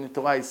nowhere in the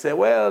Torah you say,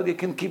 well, you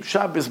can keep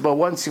Shabbos, but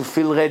once you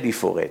feel ready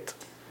for it.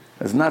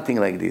 There's nothing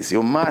like this.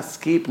 You must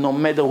keep no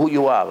matter who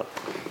you are.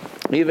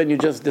 Even you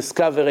just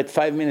discover it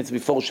 5 minutes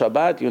before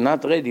Shabbat, you're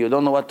not ready, you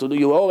don't know what to do,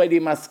 you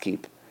already must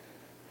keep.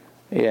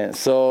 Yeah,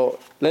 so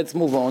let's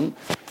move on.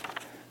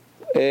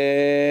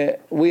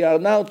 We are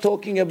now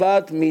talking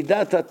about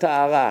Midat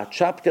HaTahara,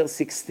 chapter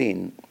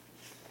 16.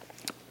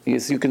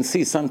 Yes, you can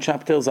see some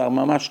chapters are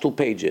mamash 2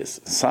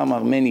 pages. Some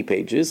are many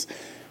pages,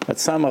 but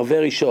some are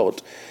very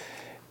short.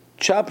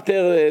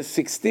 Chapter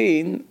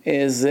 16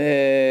 is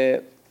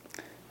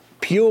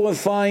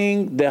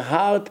purifying the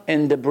heart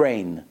and the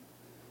brain.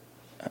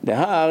 The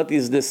heart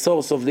is the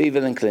source of the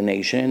evil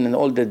inclination and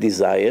all the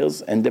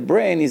desires, and the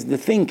brain is the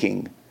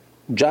thinking,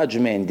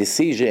 judgment,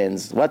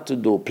 decisions, what to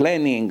do,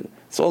 planning.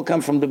 It's all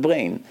come from the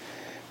brain.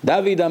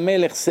 David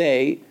HaMelech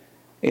say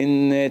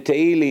in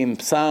Tehillim,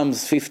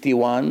 Psalms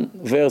 51,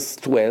 verse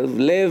 12,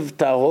 Lev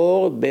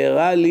tahor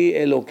berali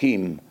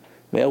Elokim.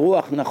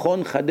 ורוח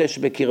נכון חדש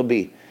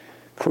בקרבי.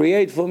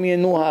 Create for me a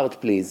new heart,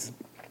 please.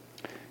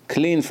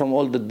 Clean from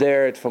all the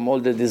dirt, from all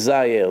the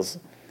desires.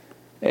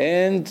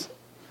 And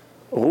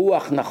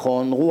ruach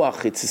nachon,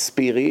 ruach, it's a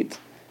spirit.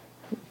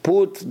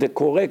 Put the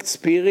correct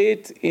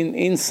spirit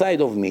inside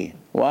of me.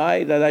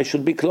 Why? That I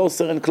should be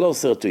closer and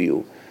closer to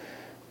you.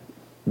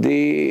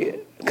 The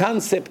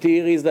concept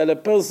here is that a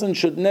person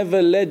should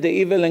never let the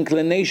evil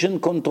inclination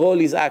control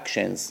his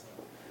actions.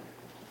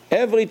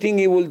 Everything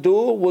he will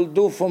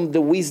do from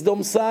the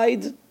wisdom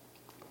side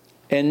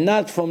and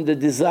not from the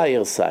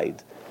desire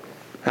side.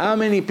 How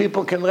many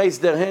people can raise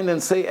their hand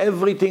and say,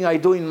 everything I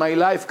do in my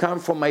life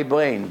comes from my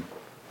brain?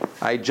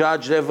 I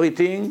judge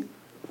everything,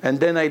 and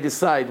then I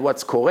decide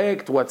what's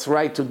correct, what's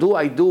right to do.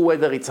 I do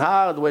whether it's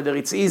hard, whether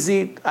it's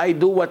easy. I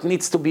do what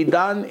needs to be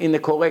done in a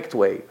correct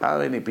way. How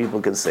many people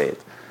can say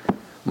it?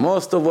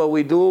 Most of what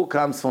we do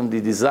comes from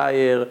the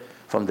desire,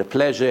 from the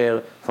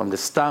pleasure, from the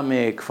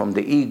stomach, from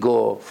the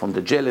ego, from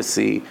the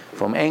jealousy,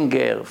 from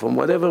anger, from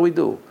whatever we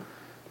do.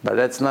 But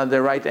that's not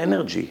the right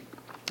energy.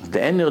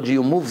 The energy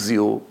moves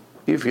you.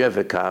 If you have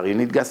a car, you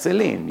need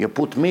gasoline. You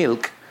put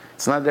milk,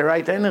 it's not the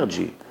right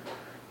energy.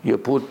 You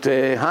put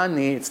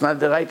honey, it's not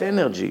the right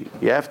energy.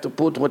 You have to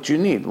put what you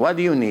need. What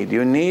do you need?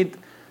 You need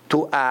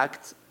to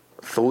act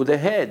through the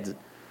head,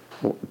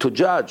 to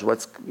judge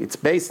what it's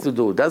pays to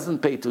do, doesn't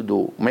pay to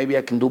do. Maybe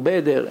I can do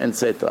better,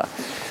 etc.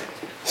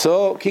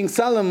 So King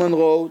Solomon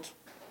wrote,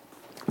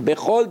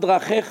 "Bechol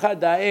drachecha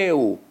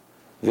da'eu,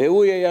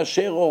 ve'hu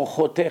yeyasher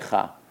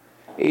orchotecha."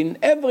 In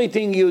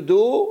everything you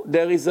do,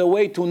 there is a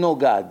way to know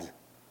God.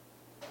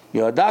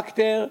 You're a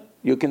doctor,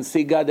 you can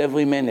see God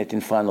every minute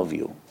in front of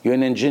you. You're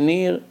an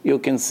engineer, you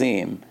can see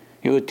Him.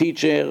 You're a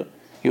teacher,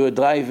 you're a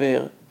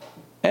driver.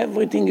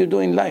 Everything you do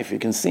in life, you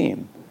can see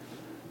Him.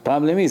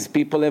 Problem is,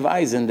 people have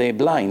eyes and they're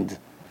blind.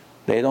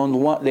 They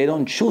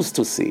don't choose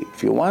to see.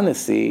 If you want to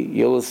see,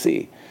 you will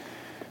see.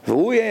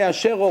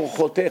 Once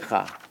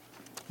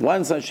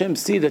Hashem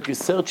see that you're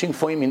searching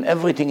for Him in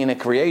everything in a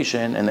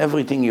creation and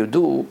everything you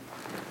do,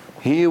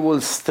 He will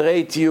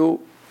straight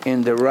you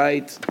in the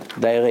right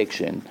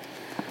direction.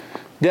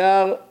 There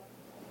are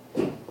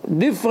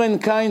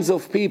different kinds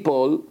of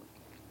people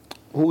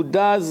who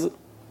does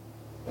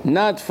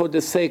not for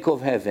the sake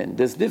of heaven.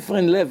 There's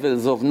different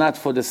levels of not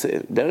for the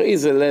sake. There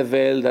is a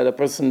level that a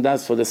person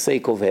does for the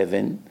sake of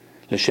heaven,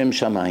 l'shem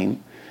shamayim,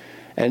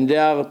 and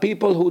there are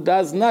people who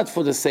does not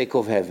for the sake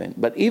of heaven.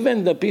 But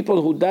even the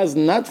people who does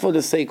not for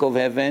the sake of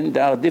heaven,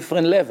 there are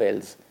different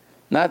levels.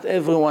 Not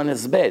everyone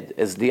is bad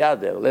as the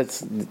other.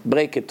 Let's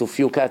break it to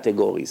few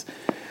categories.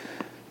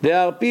 There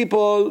are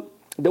people,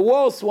 the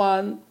worst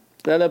one,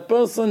 that a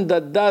person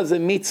that does a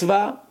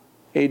mitzvah,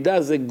 he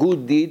does a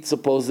good deed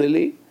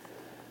supposedly,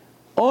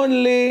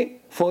 only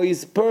for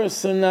his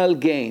personal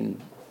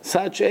gain,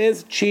 such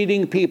as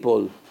cheating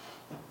people,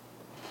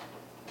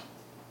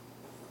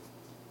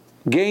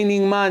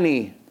 gaining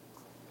money,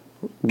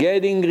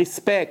 getting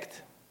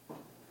respect,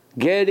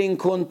 getting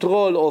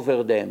control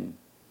over them.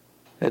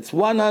 That's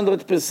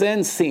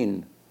 100%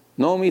 sin,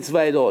 no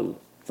mitzvah at all.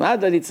 It's not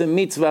that it's a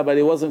mitzvah, but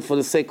it wasn't for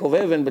the sake of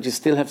heaven, but you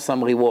still have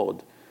some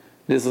reward.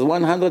 This is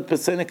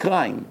 100% a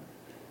crime.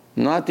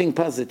 Nothing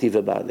positive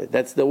about it.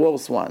 That's the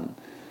worst one.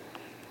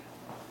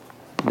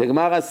 The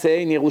Gemara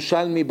say in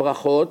Yerushalmi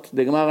Brachot,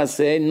 the Gemara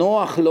say,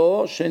 Noach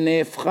lo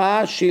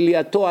shenehefcha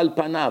shilyato al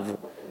panav.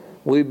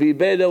 We'd be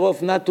better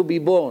off not to be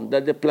born,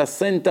 that the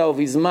placenta of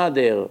his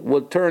mother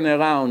will turn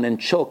around and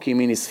choke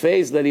him in his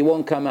face, that he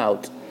won't come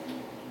out.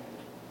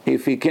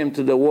 If he came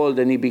to the world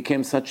and he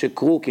became such a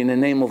crook in the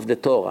name of the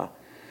Torah.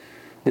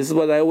 This is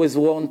what I always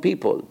warn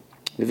people.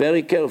 Be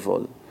very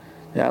careful.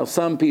 There are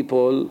some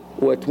people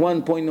who at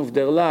one point of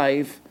their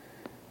life,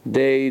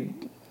 they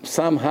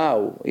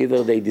somehow,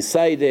 either they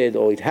decided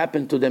or it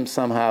happened to them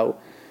somehow,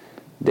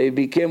 they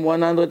became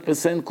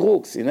 100%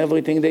 crooks in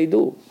everything they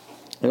do.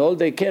 And all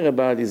they care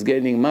about is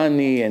getting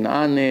money and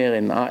honor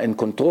and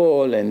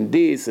control and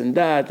this and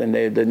that, and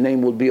the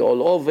name will be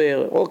all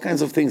over, all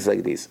kinds of things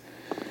like this.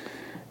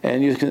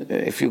 And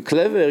if you're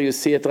clever, you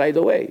see it right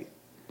away.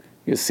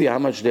 You see how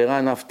much they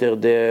run after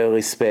their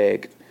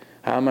respect,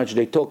 how much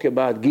they talk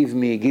about, give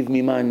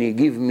me money,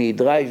 give me,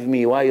 drive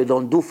me, why you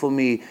don't do for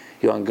me,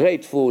 you're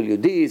ungrateful, you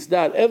this,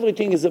 that,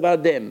 everything is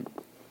about them.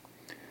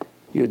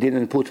 You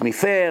didn't put me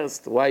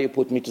first, why you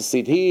put me to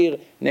sit here,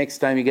 next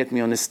time you get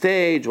me on the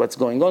stage, what's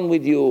going on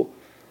with you,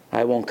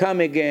 I won't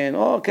come again,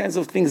 all kinds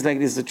of things like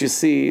this that you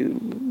see,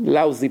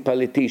 lousy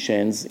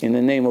politicians in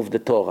the name of the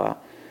Torah.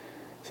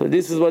 So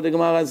this is what the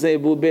Gemara says,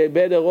 would be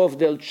better off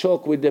they'll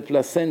choke with the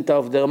placenta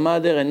of their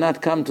mother and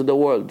not come to the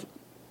world.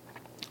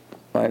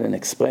 What an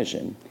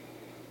expression,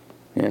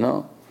 you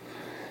know?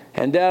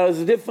 And there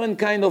is different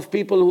kind of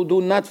people who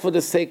do not for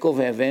the sake of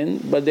heaven,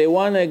 but they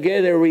want to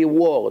get a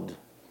reward.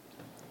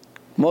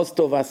 Most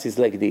of us is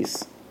like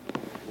this,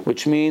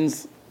 which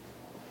means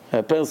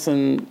a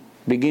person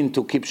begin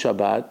to keep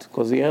Shabbat,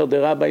 because he heard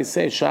the rabbi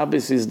say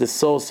Shabbos is the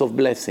source of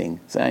blessing.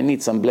 So I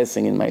need some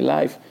blessing in my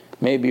life.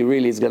 Maybe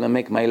really it's going to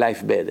make my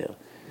life better.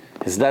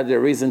 Is that the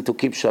reason to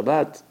keep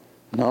Shabbat?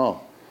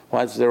 No.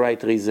 What's the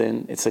right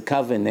reason? It's a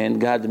covenant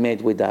God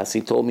made with us.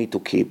 He told me to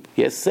keep.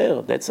 Yes,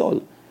 sir, that's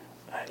all.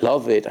 I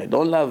love it, I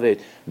don't love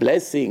it.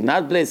 Blessing,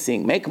 not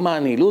blessing, make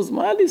money, lose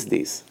money. What is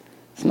this?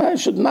 It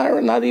should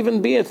not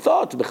even be a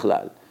thought,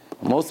 בכלל.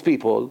 Most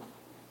people,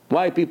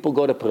 why people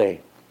go to pray?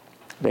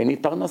 They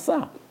need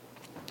parnasa.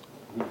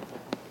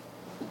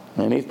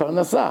 They need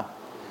parnasa.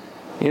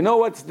 You know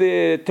what's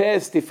the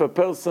test if a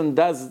person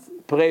does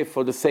pray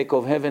for the sake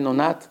of heaven or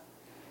not?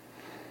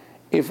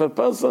 If a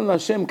person,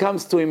 Hashem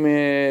comes to him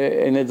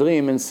in a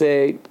dream and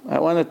say, I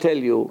want to tell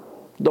you,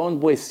 don't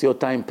waste your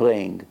time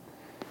praying.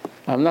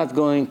 I'm not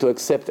going to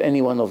accept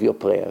any one of your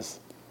prayers.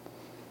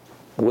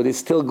 Would he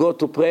still go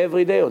to pray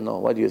every day or no?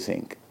 What do you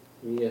think?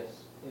 Yes.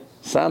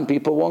 Some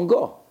people won't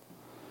go.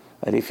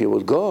 But if he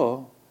would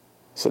go,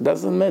 so it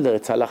doesn't matter.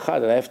 It's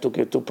halakha that I have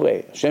to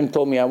pray. Hashem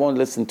told me I won't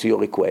listen to your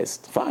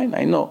request. Fine,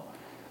 I know.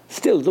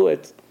 Still do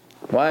it.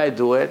 Why I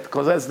do it?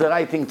 Because that's the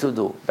right thing to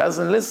do.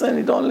 Doesn't listen,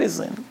 you don't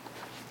listen.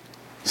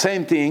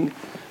 Same thing.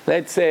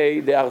 Let's say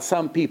there are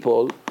some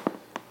people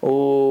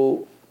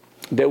who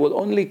they will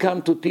only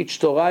come to teach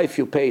Torah if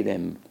you pay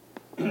them.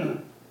 Right.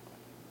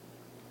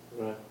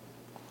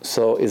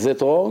 So is it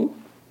wrong?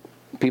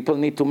 People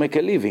need to make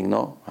a living,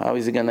 no? How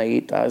is he going to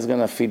eat? How is he going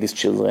to feed his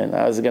children?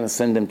 How is he going to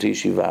send them to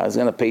yeshiva? How is he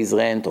going to pay his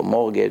rent or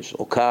mortgage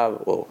or car?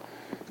 Or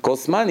it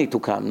costs money to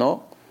come,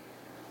 no?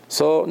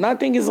 So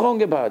nothing is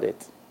wrong about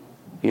it.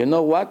 You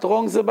know what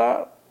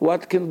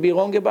can be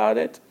wrong about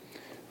it?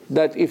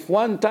 That if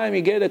one time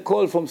you get a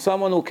call from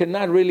someone who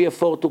cannot really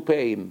afford to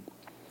pay him,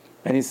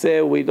 and he say,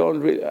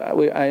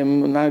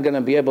 I'm not going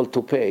to be able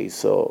to pay,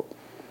 so,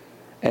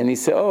 and he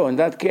say, oh, in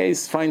that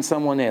case, find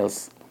someone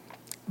else.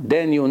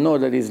 Then you know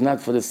that it's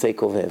not for the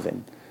sake of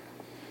heaven.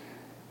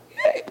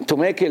 To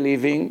make a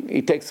living,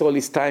 he takes all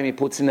his time, he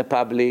puts in the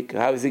public.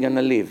 How is he going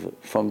to live?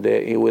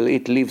 He will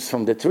eat leaves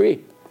from the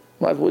tree.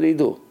 What would he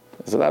do?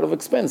 There's a lot of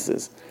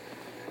expenses.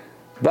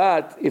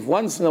 But if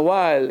once in a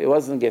while he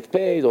wasn't get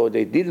paid, or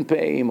they didn't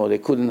pay him, or they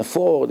couldn't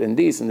afford, and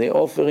this, and they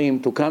offer him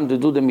to come to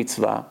do the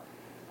mitzvah,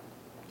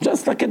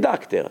 just like a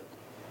doctor.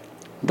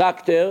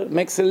 Doctor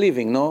makes a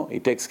living, no? He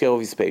takes care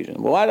of his patient.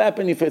 But what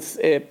happens if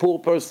a poor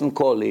person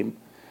call him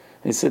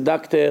and say,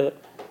 doctor,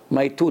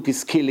 my tooth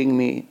is killing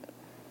me,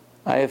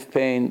 I have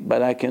pain,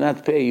 but I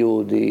cannot pay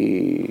you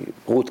the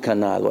root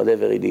canal,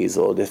 whatever it is,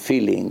 or the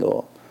filling,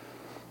 or...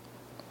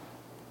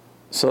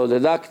 So the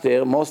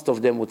doctor, most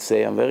of them would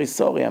say, I'm very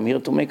sorry, I'm here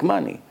to make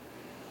money.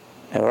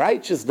 A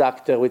righteous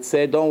doctor would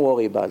say, don't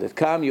worry about it.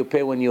 Come, you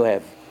pay when you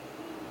have.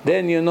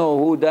 Then you know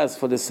who does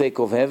for the sake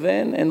of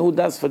heaven and who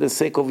does for the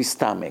sake of his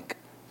stomach.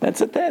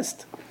 That's a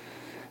test.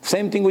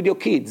 Same thing with your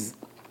kids.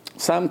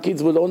 Some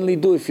kids will only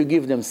do if you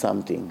give them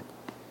something.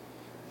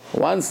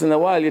 Once in a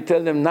while you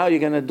tell them, now you're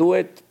going to do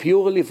it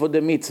purely for the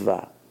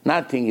mitzvah.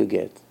 Nothing you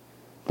get.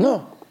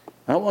 No,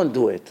 I won't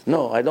do it.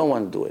 No, I don't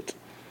want to do it.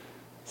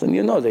 So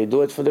you know they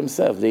do it for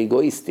themselves. They're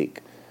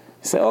egoistic.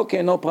 You say,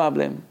 okay, no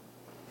problem.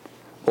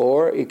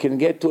 Or you can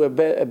get to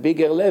a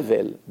bigger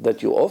level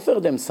that you offer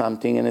them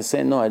something and they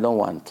say, no, I don't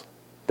want.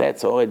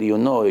 That's already, you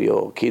know,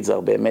 your kids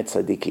are be'emet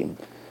tzadikim.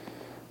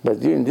 But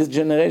in this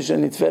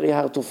generation, it's very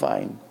hard to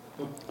find.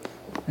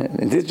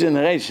 In this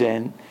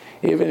generation,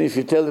 even if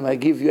you tell them, I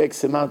give you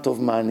X amount of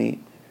money,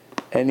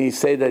 and he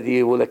say that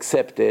he will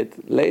accept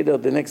it, later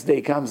the next day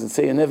he comes and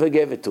say, you never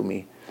gave it to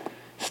me.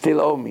 Still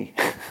owe me.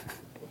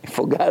 He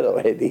forgot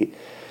already.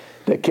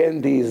 The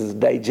candy is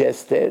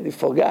digested, he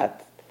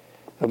forgot.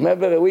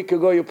 Remember a week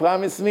ago you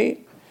promised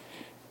me?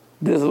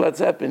 This is what's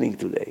happening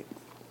today.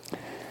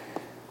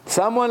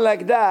 Someone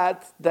like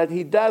that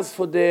he does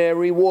for the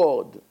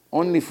reward,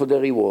 only for the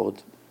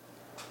reward.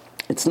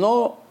 It's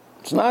not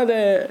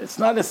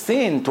a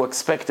sin to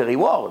expect a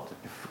reward.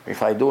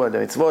 If I do a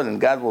mitzvah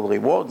and God will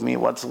reward me,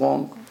 what's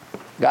wrong?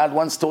 God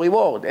wants to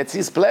reward. It's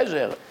His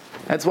pleasure.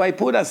 That's why He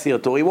put us here,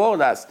 to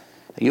reward us.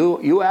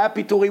 You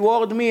happy to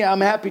reward me?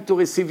 I'm happy to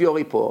receive your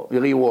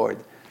reward.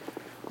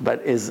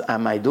 But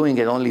am I doing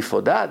it only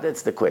for that?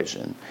 That's the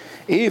question.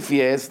 If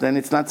yes, then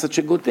it's not such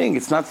a good thing.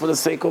 It's not for the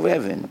sake of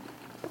heaven.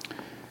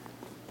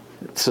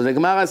 So the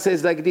Gemara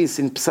says like this,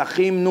 in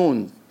Psachim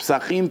Nun,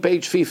 Psachim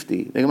page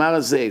 50, the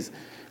Gemara says,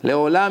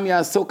 Le'olam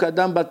ya'asok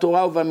adam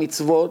b'torah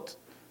u'v'mitzvot,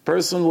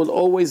 person will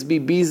always be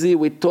busy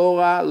with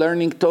Torah,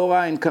 learning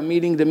Torah, and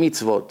committing the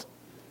mitzvot.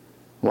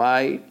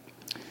 Why?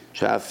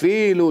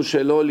 שאפילו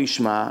שלא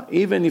לשמה,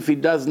 even if it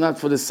does not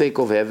for the sake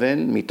of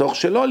heaven, מתוך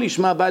שלא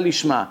לשמה בא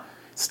לשמה.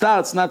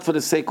 Starts not for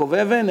the sake of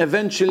heaven,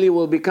 eventually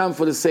will become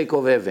for the sake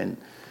of heaven.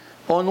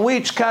 On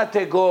which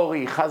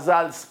category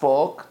Chazal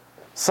spoke?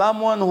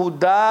 Someone who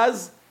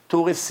does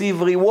to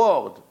receive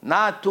reward,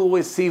 not to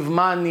receive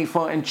money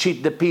and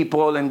cheat the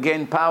people and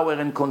gain power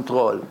and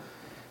control.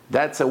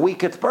 That's a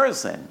wicked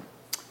person.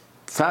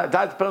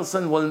 That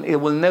person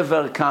will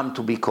never come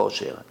to be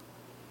kosher.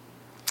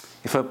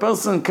 If a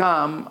person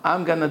come,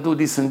 I'm going to do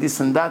this and this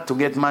and that to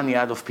get money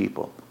out of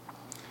people.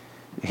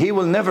 He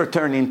will never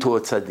turn into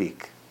a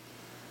tzaddik.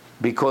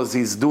 Because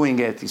he's doing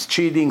it, he's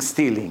cheating,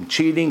 stealing.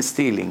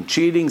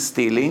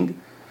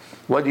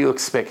 what do you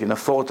expect? In the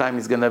fourth time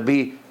it's going to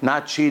be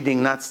not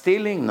cheating, not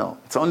stealing? No,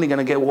 it's only going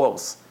to get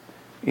worse.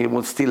 He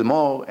will steal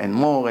more and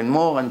more and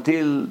more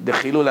until the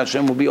Chilul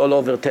Hashem will be all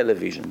over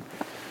television.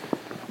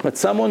 But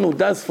someone who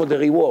does for the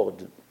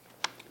reward,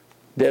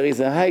 there is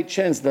a high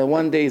chance that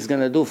one day he's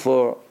going to do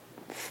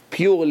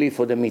purely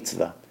for the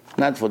mitzvah,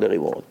 not for the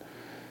reward.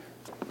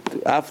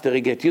 After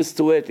he gets used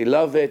to it, he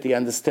loves it, he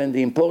understands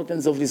the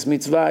importance of this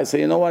mitzvah, I say,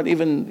 you know what,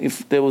 even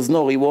if there was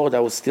no reward, I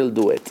would still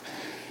do it.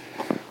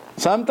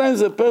 Sometimes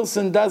a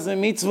person does a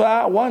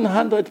mitzvah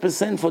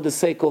 100% for the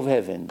sake of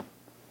heaven.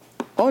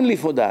 Only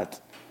for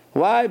that.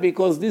 Why?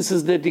 Because this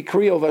is the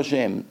decree of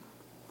Hashem.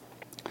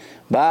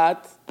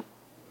 But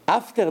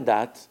after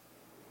that,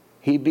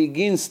 he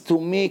begins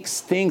to mix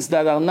things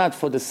that are not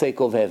for the sake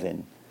of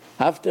heaven.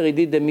 After he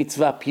did the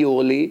mitzvah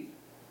purely,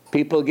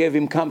 people gave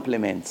him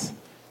compliments.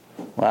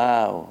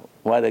 Wow,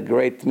 what a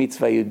great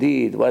mitzvah you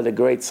did, what a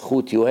great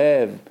zchut you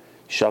have.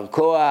 Shar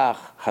koach,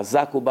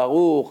 chazak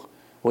ubaruch,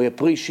 we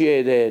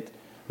appreciate it.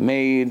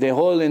 May the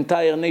whole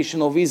entire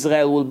nation of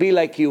Israel will be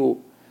like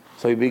you.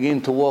 So he began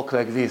to walk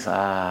like this.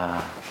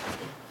 Wow,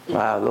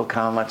 look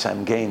how much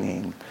I'm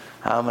gaining,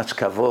 how much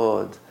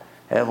kavod.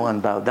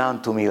 Everyone bow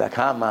down to me like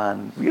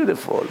Haman.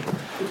 Beautiful,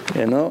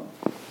 you know.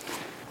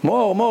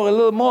 More, a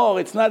little more,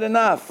 it's not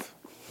enough.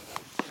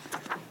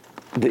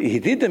 He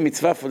did the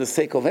mitzvah for the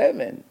sake of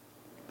heaven.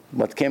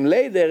 What came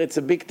later, it's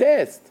a big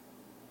test.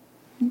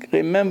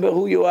 Remember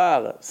who you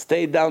are.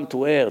 Stay down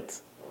to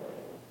earth.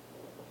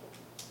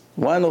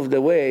 One of the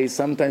ways,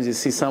 sometimes you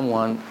see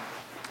someone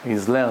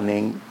is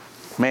learning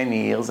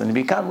many years and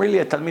become really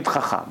a Talmid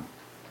Chacham.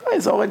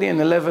 He's already in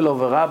the level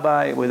of a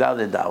rabbi without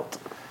a doubt.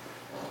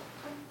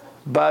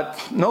 But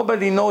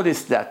nobody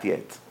noticed that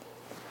yet.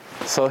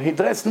 So he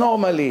dressed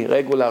normally,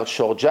 regular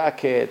short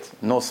jacket,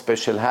 no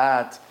special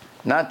hat,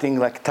 nothing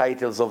like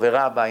titles of a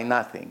rabbi,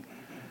 nothing.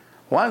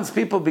 Once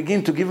people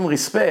begin to give him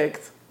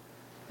respect,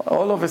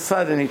 all of a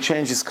sudden he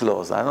changes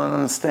clothes. I don't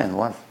understand.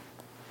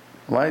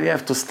 Why do you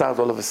have to start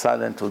all of a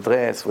sudden to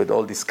dress with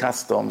all these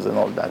customs and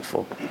all that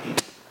for?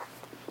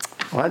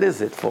 What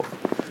is it for?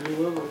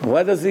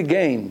 What does it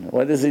gain?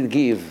 What does it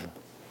give?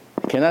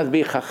 Cannot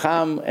be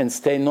chacham and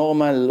stay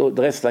normal,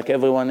 dressed like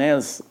everyone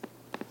else.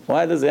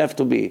 Why does it have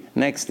to be?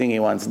 Next thing he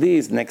wants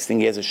this, next thing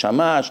he has a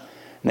shamash,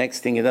 next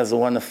thing he doesn't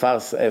want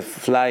to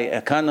fly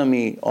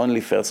economy,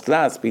 only first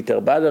class, Peter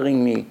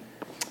bothering me.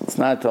 It's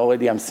not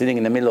already I'm sitting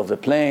in the middle of the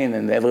plane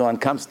and everyone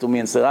comes to me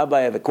and says, Rabbi,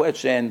 I have a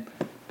question.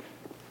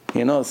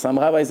 You know, some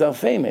rabbis are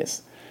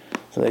famous.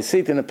 So they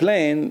sit in a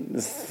plane,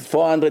 there's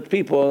 400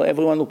 people,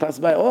 everyone who passes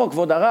by, oh,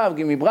 Kvod Harav,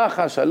 give me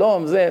bracha,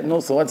 shalom, zeh. No,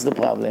 so what's the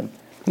problem?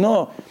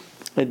 No,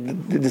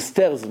 it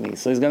disturbs me.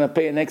 So he's going to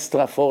pay an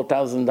extra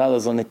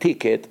 $4,000 on a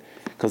ticket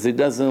because he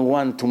doesn't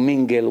want to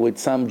mingle with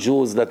some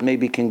Jews that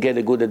maybe can get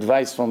a good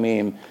advice from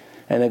him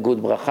and a good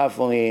bracha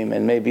from him,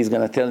 and maybe he's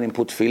going to tell him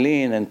put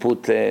tefillin and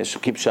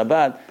keep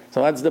Shabbat.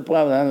 So what's the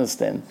problem? I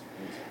understand.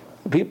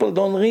 People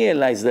don't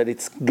realize that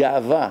it's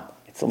gava.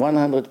 It's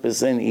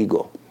 100%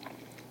 ego.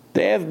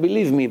 They have,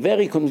 believe me,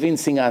 very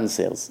convincing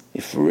answers.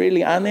 If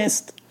really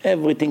honest,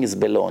 everything is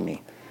baloney.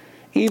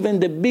 Even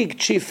the big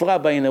chief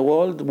rabbi in the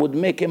world would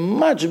make a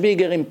much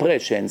bigger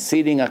impression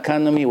sitting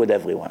economy with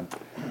everyone.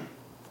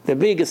 The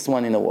biggest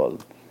one in the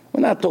world.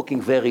 We're not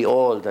talking very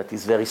old, that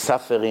is very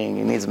suffering,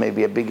 he needs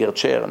maybe a bigger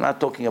chair. I'm not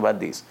talking about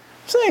this.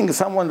 I'm saying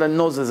someone that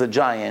knows as a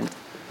giant,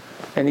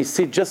 and he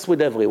sits just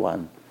with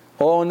everyone.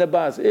 Or on a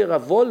bus.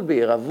 Rav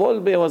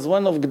Wolbe was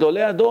one of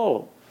Gdolei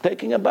Ador,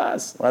 taking a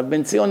bus. Rav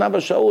Ben Zion Abba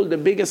Shaul, the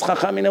biggest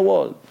chacham in the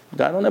world,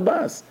 got on a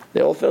bus.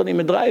 They offered him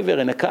a driver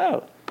in a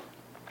car.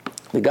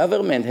 The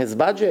government has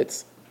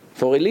budgets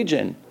for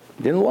religion.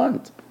 Didn't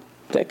want.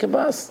 Take a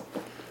bus.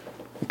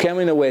 He came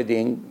in a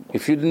wedding.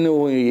 If you didn't know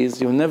who he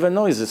is, you never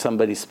know he's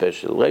somebody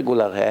special.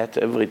 Regular hat,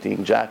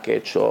 everything,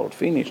 jacket, short,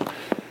 finished.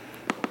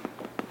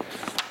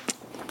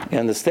 You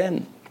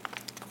understand?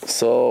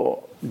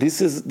 So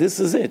this is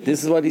it.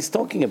 This is what he's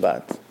talking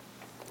about.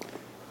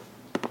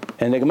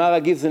 And the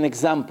Gemara gives an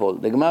example.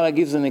 The Gemara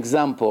gives an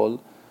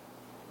example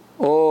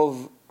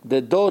of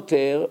the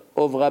daughter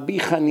of Rabbi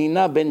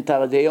Hanina ben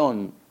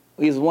Tardeon.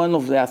 Who is one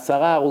of the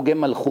Asara Arugei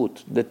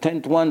Malchut, the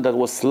 10th one that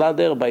was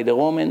slaughtered by the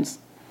Romans.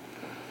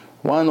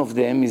 One of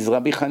them is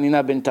Rabbi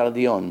Hanina ben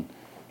Tardion.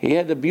 He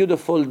had a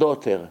beautiful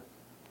daughter,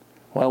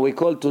 what we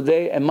call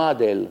today a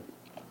model.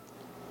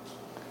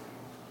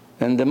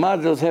 And the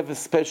models have a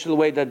special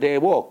way that they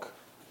walk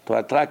to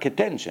attract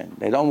attention.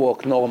 They don't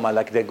walk normal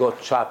like they go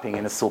shopping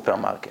in a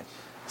supermarket.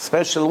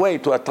 Special way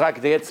to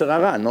attract the Yetzer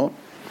Hara, no?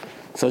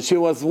 So she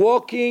was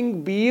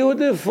walking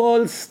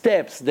beautiful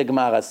steps, the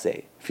Gemara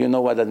say, if you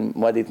know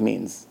what it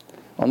means,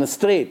 on the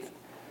street,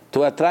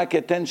 to attract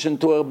attention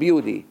to her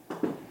beauty.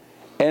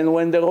 And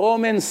when the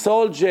Roman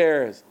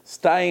soldiers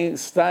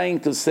starting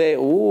to say,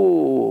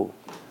 ooh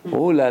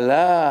la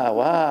la,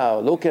 wow,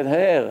 look at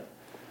her,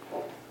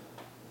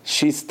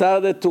 she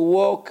started to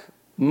walk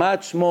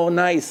much more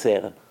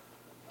nicer.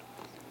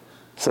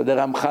 So the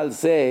Ramchal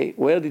say,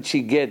 where did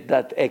she get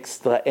that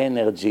extra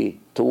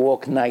energy to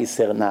walk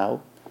nicer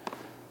now?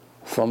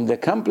 From the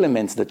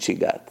compliments that she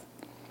got.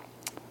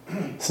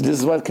 So this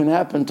is what can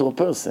happen to a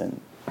person.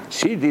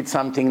 She did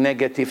something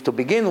negative to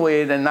begin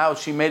with, and now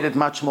she made it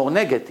much more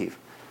negative.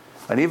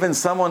 But even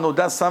someone who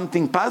does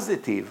something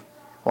positive,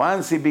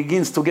 once he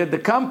begins to get the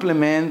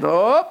compliment,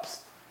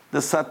 oops,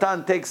 the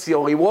Satan takes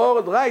your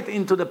reward right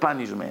into the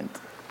punishment.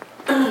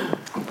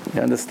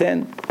 You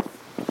understand?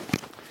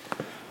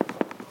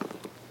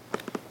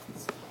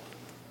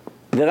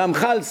 The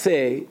Ramchal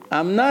say,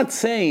 I'm not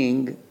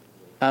saying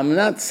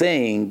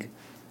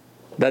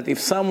that if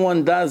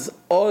someone does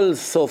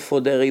also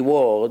for the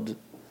reward,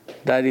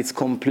 that it's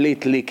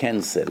completely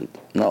cancelled.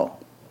 No.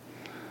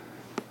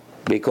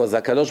 Because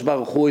HaKadosh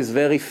Baruch Hu is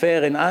very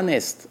fair and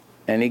honest,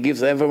 and He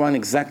gives everyone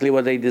exactly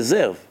what they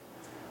deserve.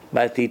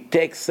 But He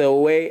takes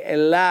away a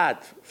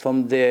lot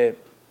from the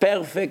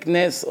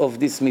perfectness of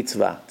this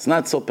mitzvah. It's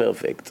not so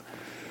perfect.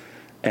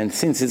 And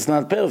since it's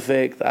not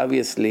perfect,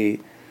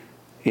 obviously,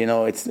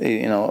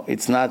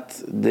 it's not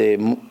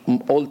the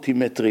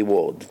ultimate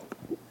reward.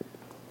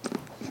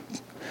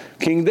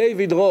 King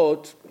David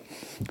wrote,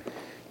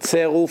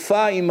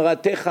 "Tzerufa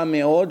imratecha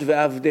meod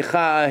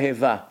ve'avdecha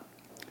aheva."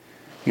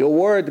 Your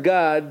word,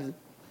 God,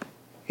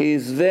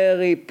 is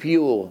very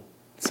pure.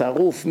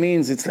 Tzaruf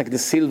means it's like the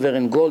silver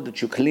and gold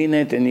that you clean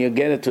it and you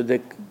get it to the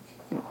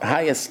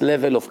highest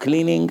level of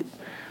cleaning.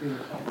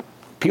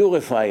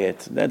 Purify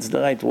it. That's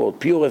the right word.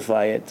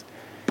 Purify it.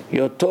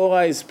 Your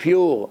Torah is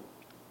pure,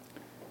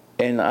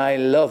 and I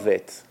love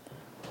it.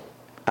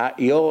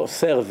 Your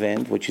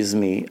servant, which is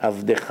me,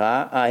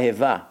 avdecha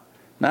aheva.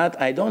 Not,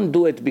 I don't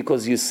do it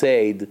because you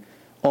said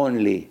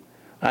only.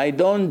 I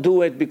don't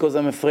do it because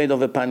I'm afraid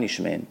of a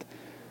punishment.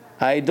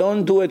 I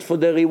don't do it for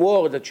the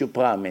reward that you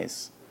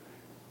promise.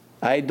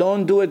 I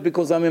don't do it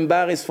because I'm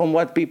embarrassed from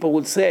what people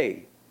would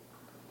say.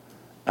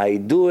 I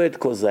do it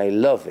because I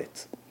love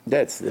it.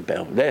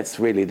 That's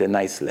really the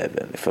nice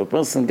level. If a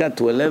person got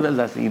to a level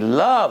that he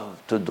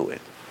loved to do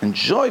it,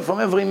 enjoy from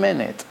every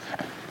minute,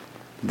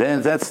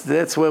 then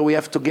that's where we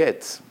have to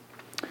get.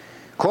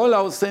 כל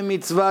העושה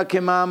מצווה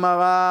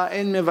כמאמרה,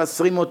 אין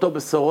מבשרים אותו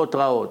בשורות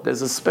רעות.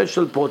 There's a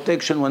special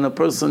protection when a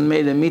person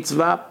made a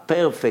mitzvah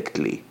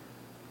perfectly,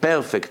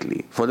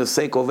 for the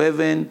sake of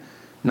heaven,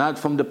 not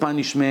from the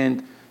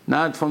punishment,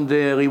 not from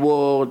the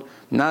reward,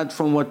 not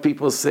from what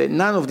people say,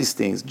 none of these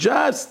things.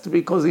 Just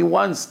because he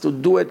wants to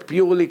do it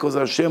purely because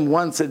Hashem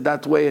wants it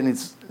that way, and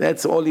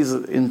that's all his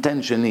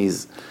intention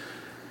is.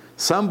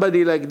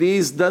 Somebody like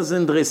this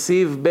doesn't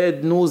receive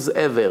bad news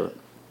ever.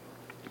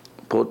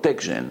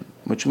 Protection,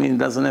 which means he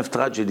doesn't have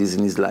tragedies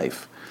in his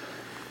life.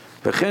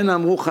 וכן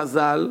אמרו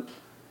חז"ל,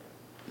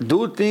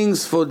 do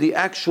things for the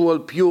actual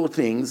pure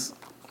things,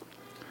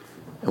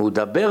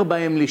 ודבר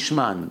בהם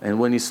לשמן. And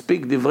when you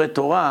speak דברי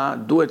Torah,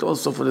 do it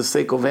also for the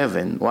sake of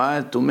heaven.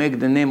 Why? To make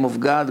the name of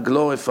God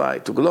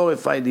glorified, to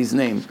glorify His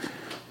name.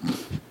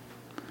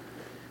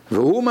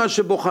 והוא מה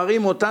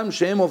שבוחרים אותם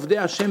שהם עובדי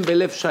השם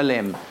בלב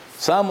שלם.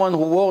 Someone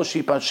who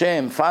worship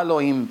Hashem, follow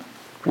Him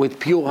with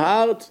pure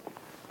heart,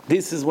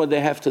 this is what they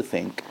have to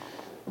think.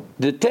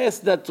 The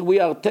test that we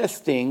are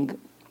testing,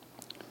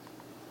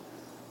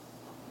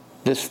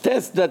 this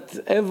test that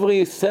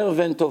every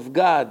servant of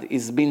God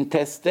is being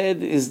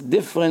tested is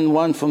different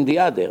one from the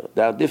other.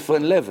 There are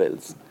different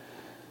levels.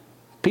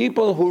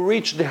 People who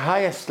reach the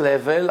highest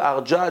level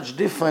are judged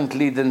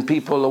differently than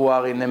people who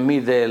are in the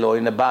middle or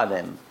in the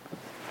bottom.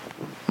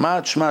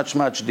 Much, much,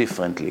 much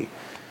differently.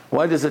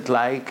 What is it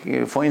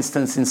like? For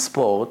instance, in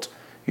sport,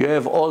 you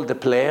have all the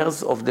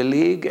players of the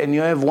league and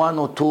you have one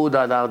or two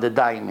that are the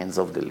diamonds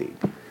of the league.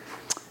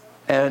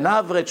 An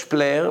average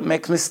player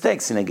makes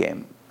mistakes in a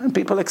game, and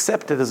people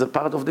accept it as a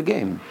part of the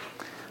game.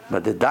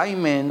 But the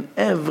diamond,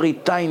 every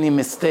tiny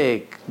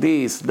mistake,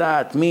 this,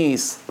 that,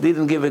 miss,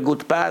 didn't give a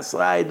good pass,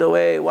 right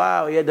away,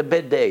 wow, he had a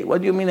bad day.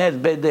 What do you mean he had a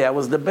bad day? I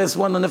was the best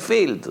one on the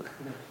field,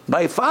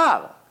 by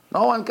far.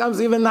 No one comes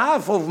even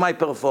half of my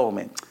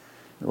performance.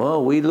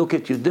 Well, we look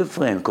at you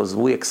different because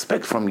we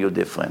expect from you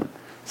different.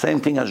 Same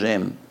thing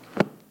Hashem.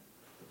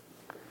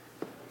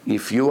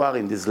 If you are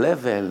in this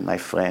level, my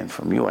friend,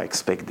 from you I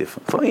expect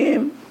different. For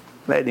him,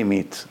 let him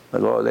eat.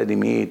 Let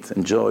him eat,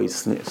 enjoy,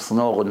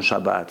 snore on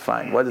Shabbat,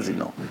 fine. What does he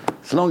know?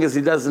 As long as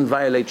he doesn't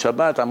violate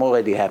Shabbat, I'm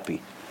already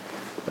happy.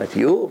 But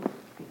you're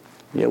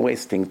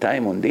wasting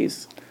time on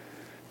this.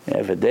 You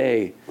have a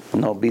day,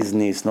 no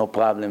business, no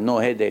problem, no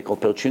headache,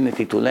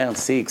 opportunity to learn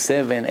 6,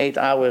 7, 8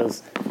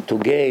 hours to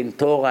gain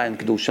Torah and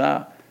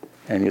Kedusha,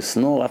 and you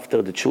snore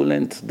after the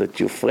chulent that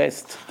you've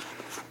rest.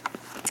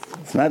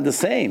 It's not the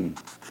same.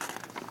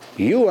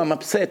 You, I'm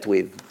upset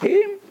with.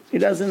 Him, he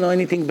doesn't know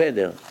anything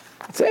better.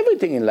 It's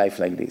everything in life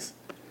like this.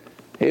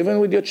 Even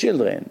with your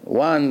children.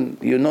 One,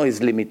 you know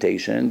his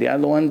limitation. The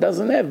other one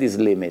doesn't have this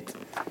limit.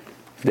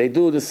 If they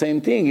do the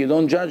same thing, you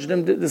don't judge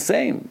them the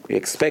same. You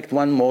expect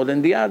one more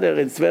than the other.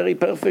 It's very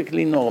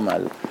perfectly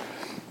normal.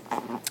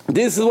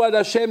 This is what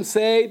Hashem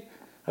said.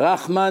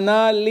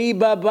 Rachmana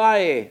liba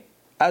bae.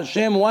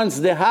 Hashem wants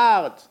the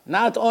heart,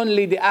 not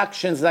only the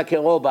actions like a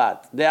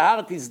robot. The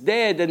heart is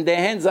dead and the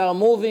hands are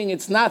moving,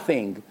 it's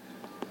nothing.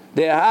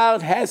 The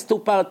heart has to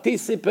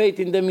participate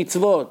in the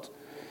mitzvot.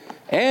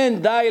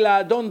 And די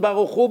לאדון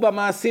ברוך הוא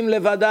במעשים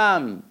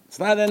לבדם. It's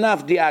not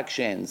enough the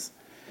actions.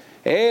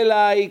 אלא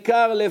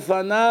העיקר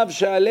לפניו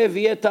שהלב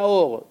יהיה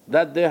טהור,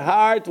 that the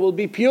heart will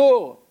be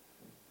pure,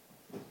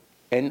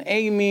 and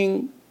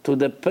aiming to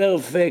the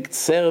perfect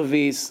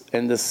service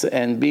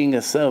and being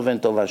a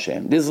servant of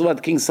Hashem. This is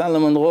what King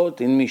Solomon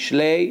wrote in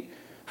Mishlei,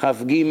 Chaf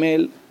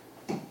Gimel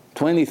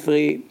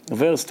 23,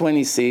 verse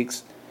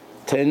 26.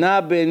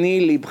 Tena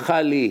beni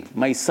libcha li,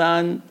 my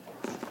son,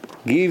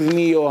 give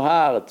me your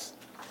heart.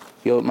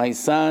 My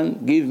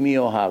son, give me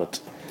your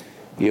heart.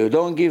 You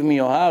don't give me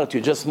your heart, you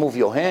just move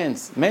your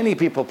hands. Many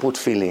people put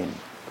tefillin.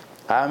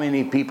 How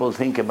many people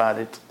think about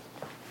it?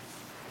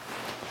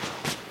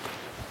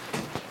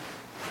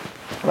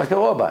 Like a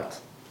robot.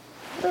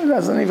 He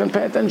doesn't even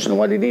pay attention to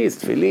what it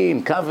is.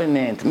 Tefillin,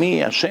 covenant, me,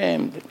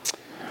 Hashem,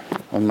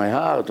 on my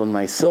heart, on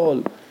my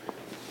soul,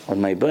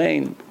 on my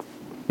brain.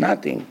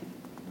 Nothing.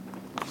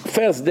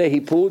 First day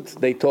he put,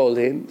 they told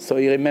him, so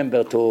he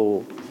remembered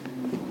to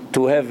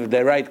have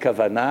the right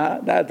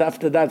kavanah. That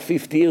after that,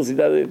 50 years, he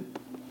doesn't.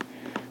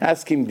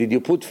 Ask him, did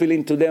you put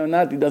tefillin today or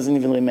not? He doesn't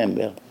even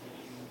remember.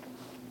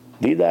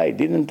 Did I?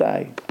 Didn't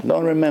I?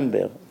 Don't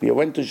remember. You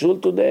went to shul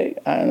today?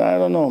 I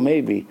don't know,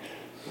 maybe.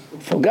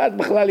 Forgot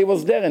Bechlal he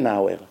was there an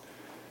hour.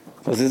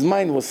 Because his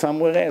mind was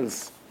somewhere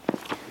else.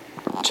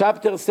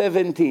 Chapter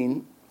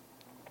 17.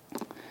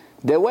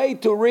 The way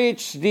to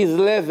reach this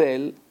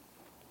level,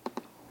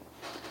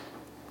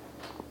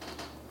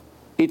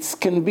 it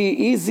can be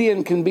easy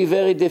and can be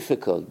very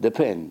difficult,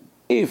 depend.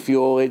 If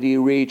you already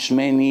reach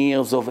many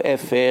years of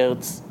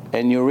efforts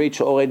and you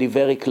reach already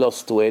very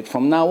close to it,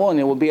 from now on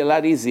it will be a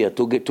lot easier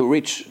to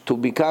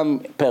become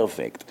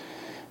perfect.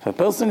 If a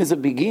person is a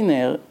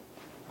beginner,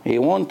 he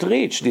won't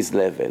reach this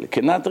level,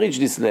 cannot reach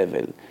this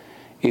level.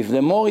 If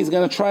the more he's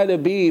going to try to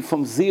be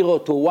from 0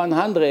 to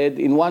 100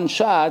 in one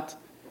shot,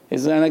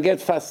 he's going to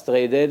get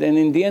frustrated, and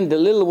in the end the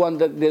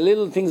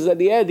little things that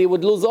he had, he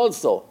would lose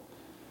also.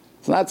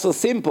 It's not so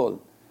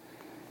simple.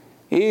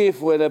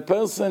 If when a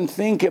person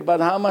think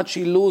about how much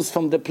he lose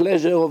from the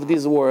pleasure of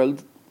this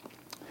world,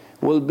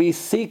 will be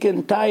sick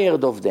and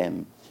tired of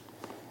them,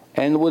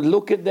 and would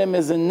look at them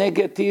as a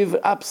negative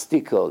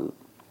obstacle,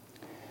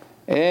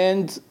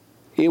 and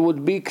it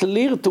would be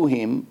clear to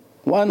him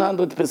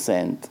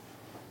 100%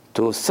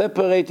 to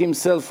separate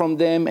himself from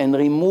them and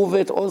remove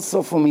it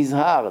also from his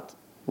heart,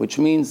 which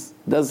means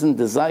doesn't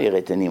desire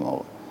it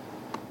anymore,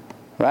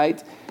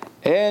 right?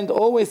 And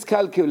always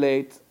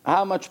calculate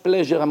how much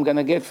pleasure I'm going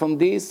to get from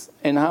this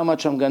and how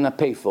much I'm going to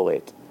pay for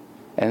it.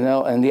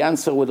 And the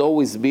answer would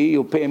always be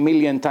you pay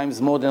 1,000,000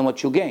 times more than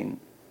what you gain.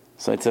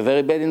 So it's a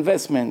very bad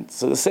investment.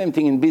 So the same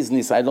thing in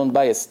business. I don't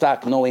buy a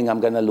stock knowing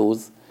I'm going to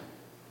lose,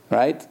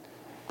 right?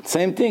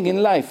 Same thing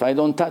in life. I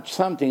don't touch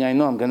something I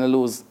know I'm going to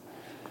lose.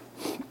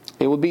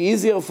 It would be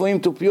easier for him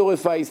to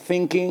purify his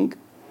thinking,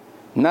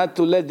 not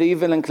to let the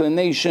evil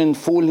inclination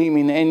fool him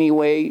in any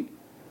way.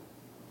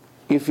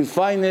 If he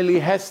finally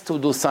has to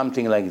do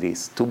something like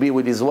this, to be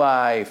with his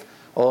wife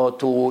or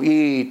to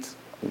eat,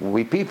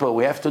 we people,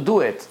 we have to do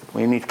it.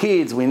 We need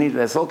kids,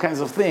 there's all kinds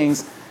of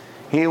things.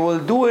 He will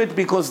do it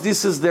because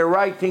this is the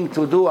right thing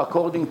to do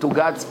according to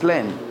God's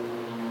plan.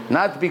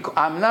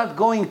 I'm not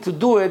going to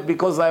do it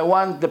because I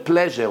want the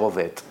pleasure of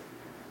it.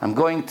 I'm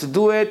going to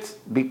do it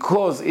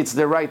because it's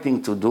the right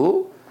thing to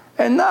do.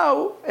 And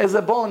now, as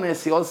a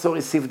bonus, you also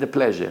receive the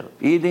pleasure.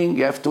 Eating,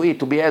 you have to eat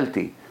to be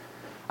healthy.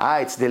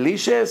 It's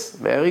delicious,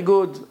 very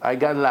good, I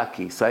got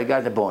lucky, so I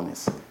got a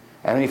bonus.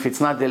 And if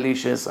it's not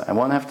delicious, I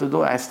won't have to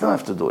do it, I still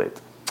have to do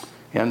it.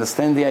 You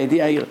understand the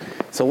idea here?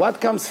 So what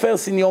comes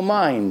first in your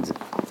mind?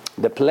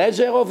 The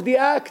pleasure of the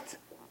act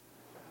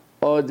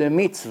or the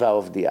mitzvah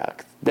of the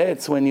act?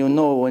 That's when you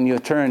know when you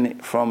turn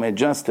from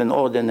just an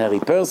ordinary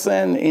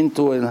person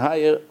into a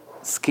higher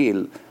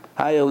skill,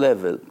 higher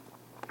level.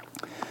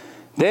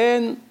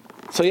 Then,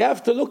 so you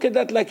have to look at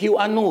that like you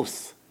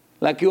anus,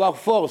 like you are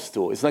forced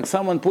to. It's like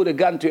someone put a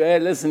gun to your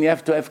head, listen, you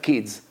have to have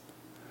kids.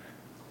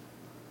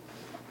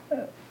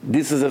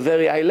 This is a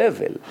very high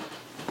level.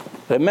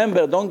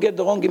 Remember, don't get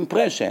the wrong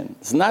impression.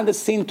 It's not a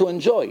sin to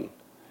enjoy.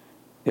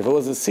 If it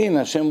was a sin,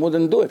 Hashem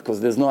wouldn't do it because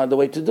there's no other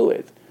way to do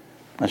it.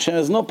 Hashem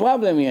has no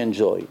problem you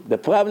enjoy. The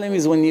problem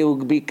is when you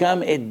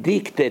become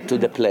addicted to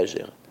the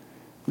pleasure.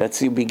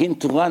 That's you begin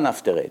to run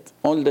after it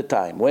all the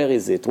time. Where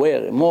is it?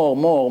 Where?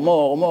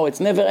 More. It's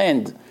never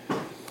end.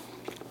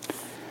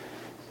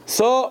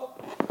 So,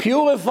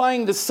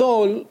 purifying the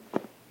soul,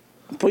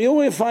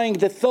 purifying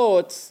the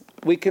thoughts,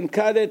 we can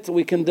cut it,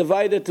 we can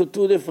divide it to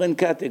two different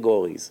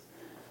categories.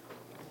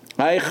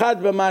 האחד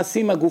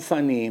במעשים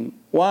הגופניים,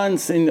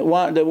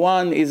 the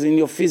one is in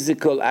your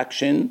physical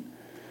action,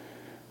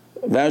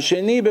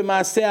 והשני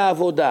במעשה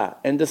העבודה,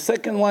 and the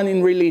second one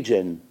in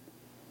religion.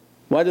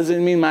 What does it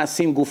mean,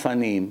 מעשים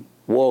גופניים?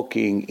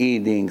 Walking,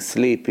 eating,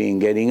 sleeping,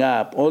 getting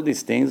up, all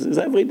these things is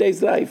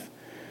everyday's life.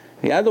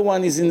 The other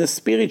one is in the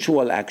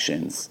spiritual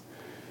actions.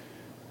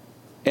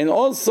 And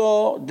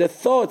also the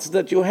thoughts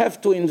that you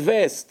have to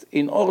invest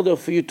in order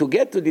for you to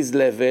get to this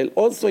level,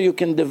 also you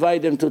can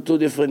divide them to two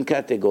different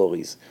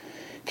categories.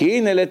 כי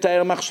הנה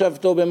לתאר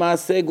מחשבתו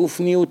במעשה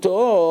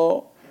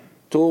גופניותו,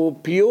 to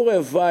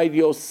purify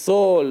your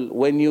soul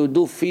when you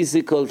do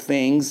physical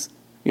things,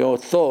 your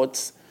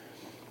thoughts,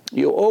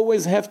 you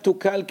always have to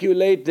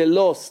calculate the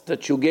loss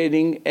that you're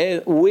getting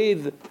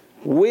with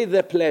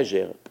the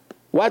pleasure.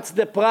 What's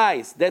the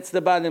price? That's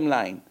the bottom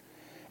line.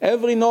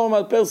 Every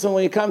normal person,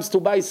 when he comes to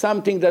buy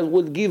something that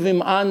would give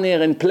him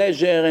honor and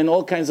pleasure and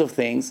all kinds of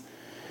things,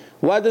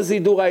 what does he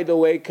do right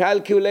away?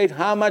 Calculate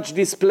how much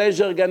this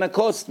pleasure gonna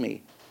cost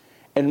me.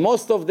 And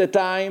most of the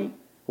time,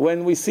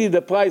 when we see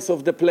the price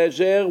of the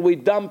pleasure, we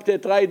dumped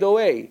it right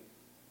away,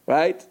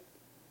 right?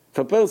 If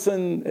a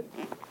person,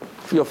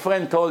 if your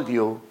friend told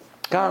you,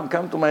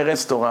 come to my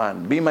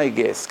restaurant, be my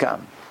guest,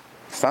 come.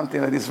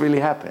 Something like this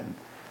really happened.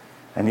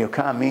 And you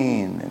come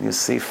in and you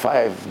see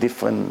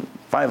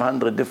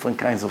 500 different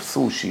kinds of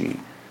sushi,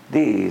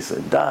 this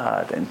and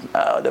that, and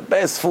the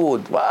best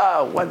food.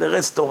 Wow, what a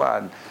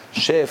restaurant.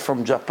 Chef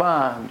from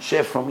Japan,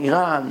 chef from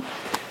Iran.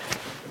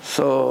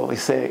 So we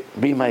say,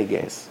 be my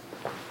guest.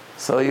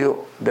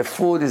 So the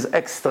food is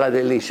extra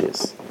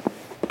delicious.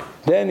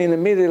 Then in the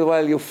middle,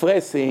 while you're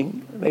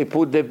freezing, they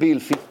put the bill,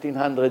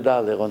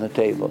 $1,500 on the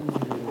table.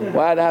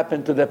 What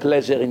happened to the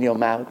pleasure in your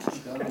mouth?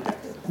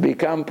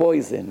 Become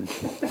poison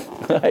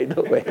right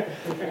away.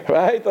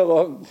 Right or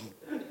wrong?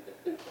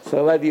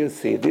 So what do you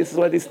see? This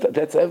is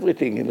that's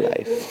everything in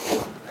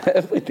life.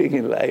 Everything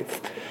in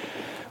life.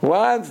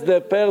 Once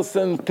the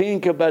person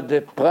think about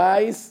the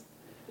price,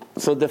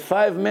 so the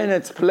 5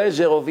 minutes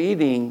pleasure of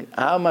eating,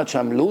 how much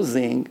I'm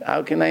losing,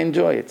 how can I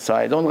enjoy it? So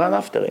I don't run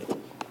after it.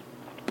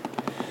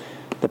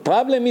 The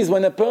problem is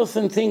when a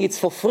person thinks it's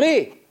for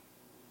free,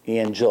 he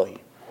enjoy.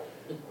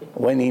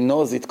 When he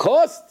knows it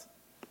costs,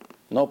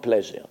 no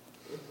pleasure.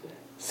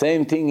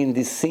 Same thing in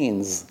these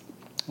sins.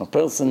 A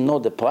person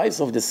knows the price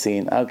of the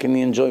sin, how can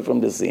he enjoy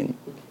from the sin?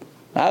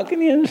 How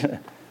can he enjoy?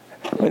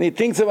 When he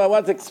thinks about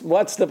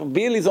what's the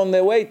bill is on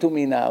the way to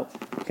me now,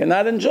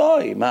 cannot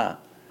enjoy, ma.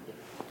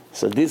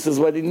 So this is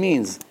what it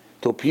means.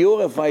 To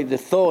purify the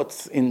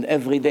thoughts in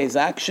everyday's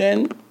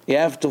action, you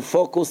have to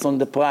focus on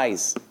the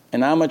price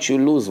and how much you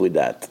lose with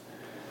that.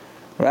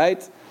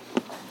 Right?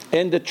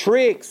 And the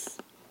tricks,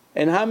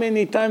 and how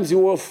many times you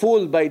were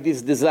fooled by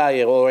this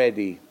desire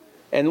already.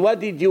 And what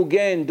did you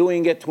gain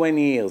doing it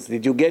 20 years?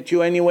 Did you get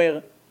you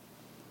anywhere?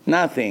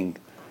 Nothing.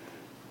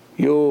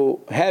 You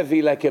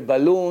heavy like a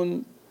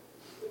balloon,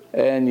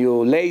 and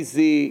you're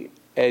lazy,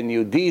 and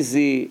you're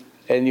dizzy,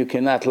 and you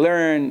cannot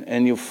learn,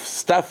 and you're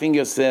stuffing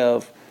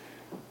yourself,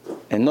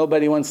 and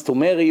nobody wants to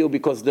marry you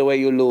because the way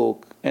you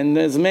look. And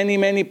there's many,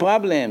 many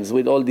problems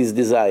with all these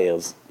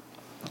desires.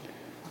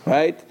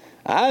 Right?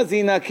 אז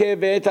ינקה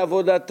בעת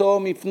עבודתו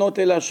מפנות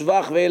אל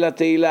השבח ואל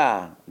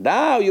התהילה.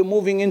 Now you're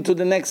moving into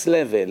the next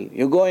level.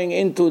 You're going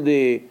into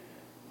the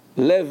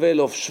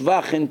level of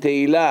shvach and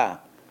tehila.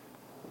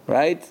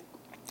 Right?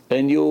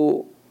 And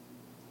you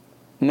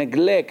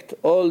neglect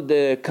all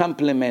the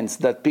compliments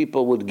that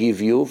people would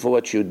give you for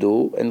what you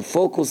do and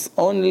focus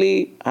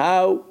only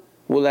how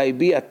will I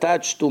be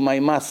attached to my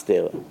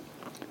master.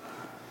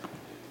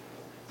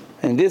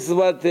 And this is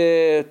what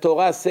the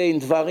Torah says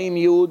in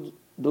Dvarim Yud,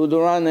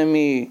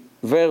 Deuteronomy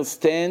verse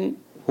 10,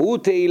 Hu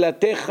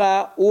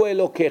te'ilatecha u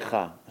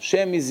elokecha.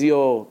 Hashem is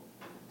your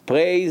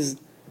praise,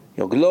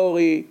 your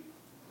glory,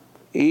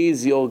 He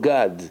is your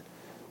God.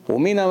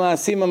 ומן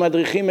המעשים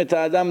המדריכים את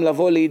האדם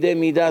לבוא לידי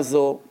מידה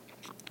זו,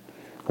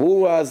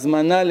 הוא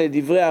ההזמנה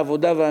לדברי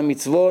העבודה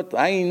והמצוות,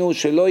 היינו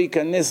שלא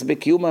ייכנס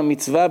בקיום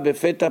המצווה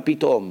בפתע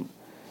פתאום.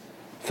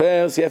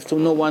 First, you have to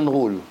know one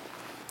rule.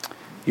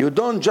 You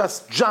don't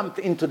just jump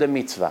into the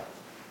mitzvah.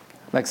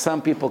 Like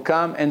some people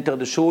come, enter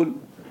the shul,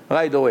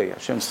 right away.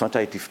 Hashem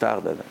sfatai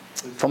tiftar.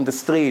 From the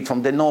street,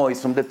 from the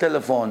noise, from the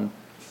telephone.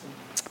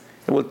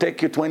 It will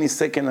take you 20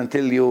 seconds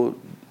until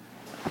you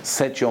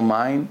set your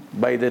mind.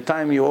 By the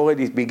time you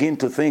already begin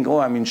to think, oh,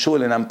 I'm in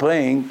shul and I'm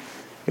praying,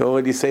 you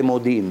already say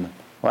modim.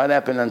 What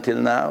happened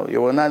until now?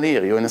 You were not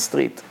here, you're in the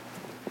street.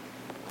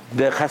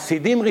 The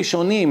Hasidim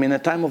Rishonim, in the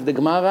time of the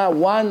Gemara,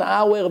 1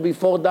 hour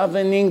before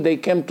davening, they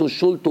came to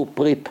shul to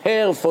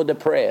prepare for the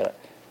prayer.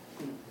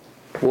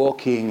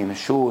 Walking in a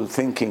shul,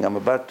 thinking, I'm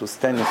about to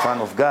stand in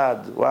front of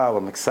God. Wow,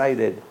 I'm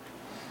excited.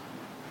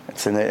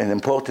 It's an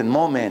important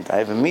moment. I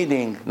have a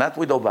meeting, not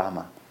with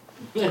Obama.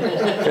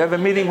 If you have a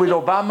meeting with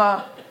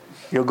Obama,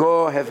 you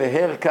go have a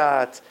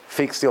haircut,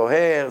 fix your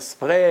hair,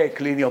 spray,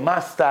 clean your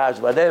mustache,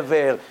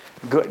 whatever.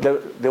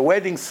 The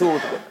wedding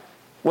suit.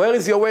 Where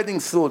is your wedding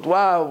suit?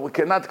 Wow, we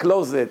cannot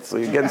close it, so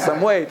you gain some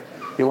weight.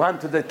 You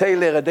went to the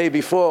tailor a day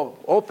before,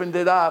 opened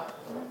it up.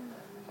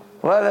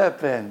 What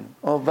happened?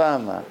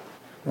 Obama.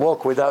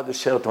 Walk without the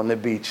shirt on the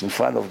beach in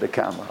front of the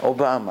camera.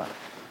 Obama.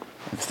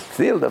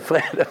 Still the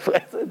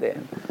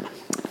president.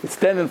 He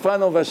stand in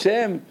front of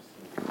Hashem.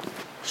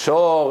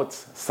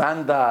 Shorts,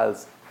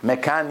 sandals,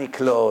 mechanic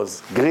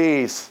clothes,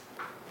 grease.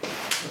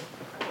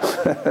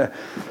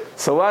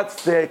 So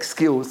what's the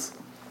excuse?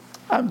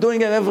 I'm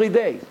doing it every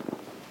day.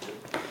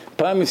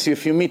 Promise you,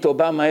 if you meet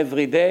Obama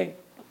every day,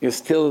 you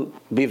still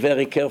be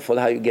very careful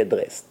how you get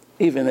dressed,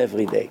 even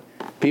every day.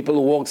 People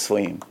who works for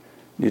him,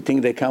 do you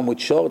think they come with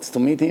shorts to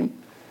meet him?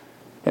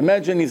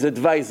 Imagine his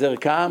advisor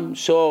come,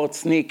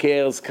 shorts,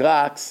 sneakers,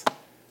 Crocs.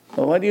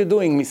 Well, what are you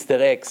doing, Mr.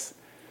 X?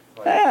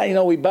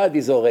 We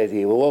buddies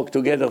already. We worked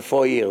together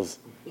 4 years.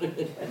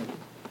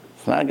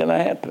 It's not going to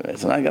happen.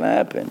 It's not going to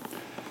happen.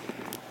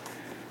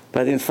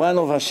 But in front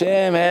of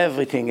Hashem,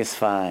 everything is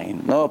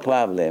fine. No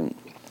problem.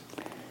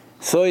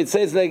 So it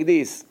says like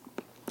this.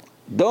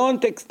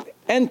 Don't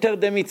enter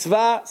the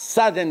mitzvah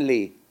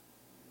suddenly.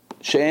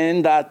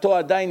 שאין דעתו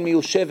עדיין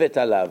מיושבת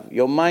עליו.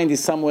 Your mind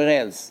is somewhere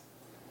else.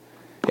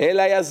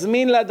 אלא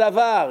יזמין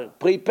לדבר.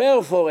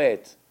 Prepare for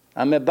it.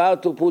 I'm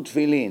about to put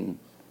tefillin.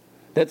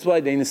 That's why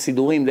in the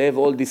Sidurim they have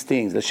all these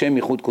things. L'Shem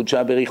Yichud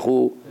Kudsha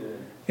Berichu.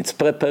 It's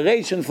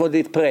preparation for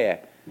the prayer.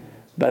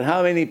 But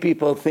how many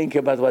people think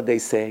about what they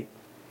say?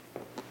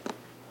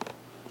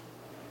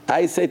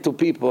 I say to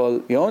people,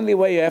 the only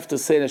way you have to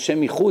say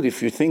L'Shem Yichud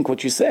if you think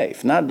what you say.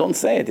 If not, don't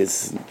say it.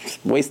 It's a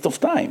waste of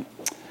time.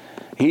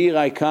 Here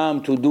I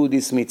come to do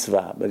this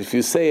mitzvah. But if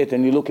you say it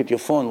and you look at your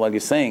phone while you're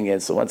saying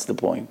it, so what's the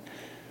point?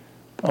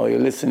 Or you're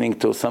listening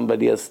to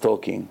somebody else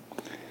talking.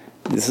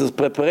 This is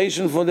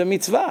preparation for the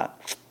mitzvah.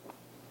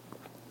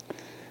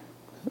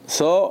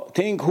 So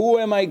think, who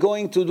am I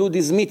going to do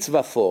this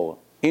mitzvah for?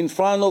 In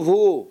front of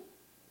who?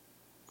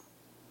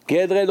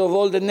 Get rid of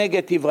all the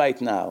negative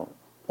right now.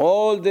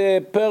 All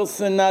the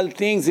personal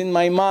things in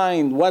my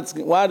mind. What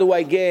do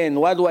I gain?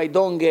 What do I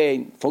don't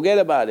gain? Forget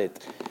about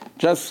it.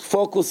 Just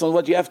focus on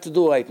what you have to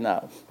do right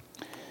now.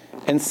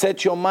 And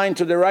set your mind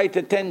to the right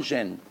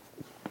attention.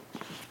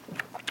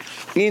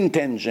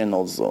 Intention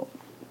also.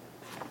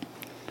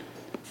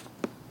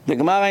 The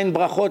Gemara in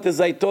Brachot,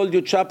 as I told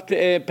you,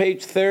 chapter,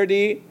 page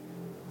 30,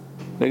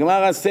 the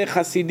Gemara says,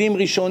 חסידים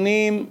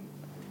ראשונים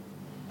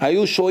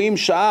היו שוהים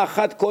שעה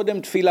אחת קודם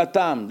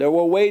תפילתם. They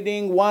were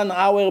waiting 1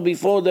 hour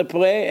before the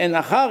prayer, and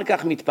אחר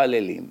כך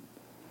מתפללים.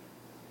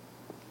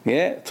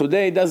 Yeah?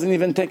 Today it doesn't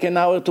even take an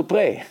hour to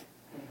pray.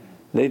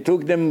 They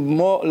took them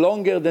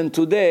longer than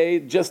today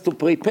just to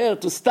prepare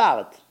to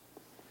start.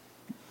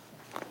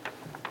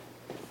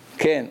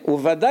 כן,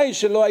 וודאי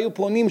שלא היו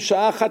פונים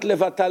שעה אחת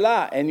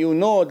לבטלה, and you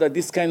know that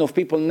this kind of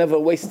people never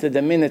wasted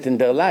a minute in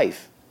their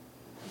life.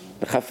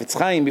 The Chafetz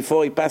Chaim,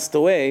 before he passed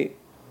away,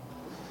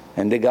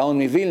 and the Gaon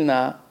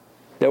Mivilna,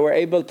 they were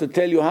able to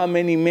tell you how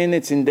many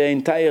minutes in their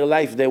entire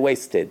life they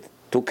wasted,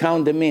 to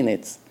count the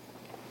minutes.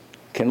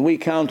 Can we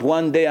count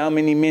one day how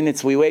many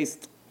minutes we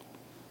waste?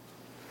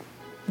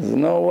 There's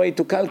no way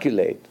to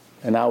calculate.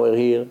 An hour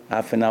here,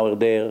 half an hour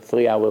there,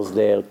 3 hours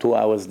there, 2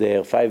 hours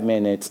there, 5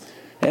 minutes.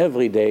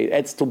 Every day it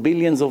adds to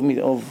billions of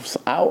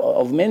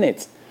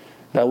minutes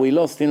that we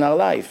lost in our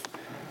life.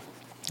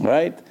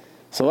 Right?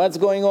 So what's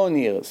going on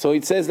here? So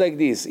it says like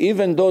this.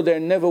 Even though they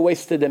never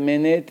wasted a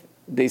minute,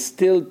 they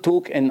still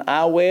took an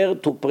hour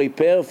to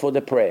prepare for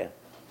the prayer.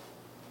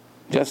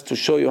 Just to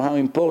show you how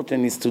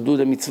important it is to do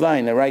the mitzvah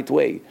in the right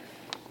way.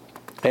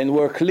 And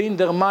were clean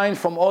their mind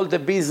from all the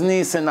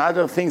business and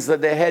other things that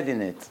they had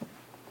in it.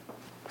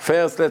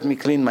 First, let me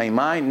clean my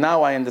mind.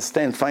 Now I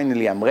understand,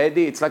 finally I'm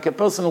ready. It's like a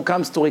person who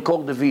comes to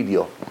record the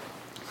video.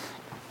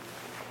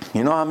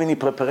 You know how many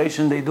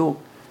preparation they do?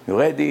 You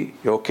ready?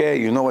 You okay?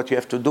 You know what you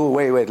have to do?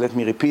 Wait, let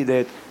me repeat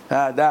it.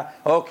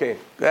 Okay,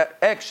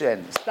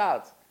 action,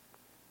 start.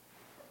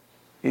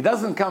 He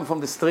doesn't come from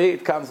the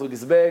street, comes with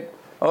his bag.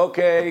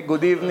 Okay,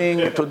 good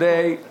evening,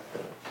 today.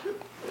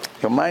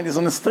 Your mind is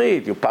on the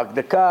street. You park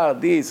the car,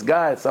 this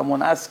guy,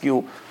 someone asks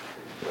you,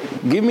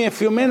 give me a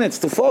few minutes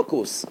to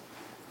focus.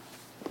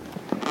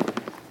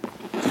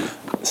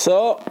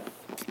 So,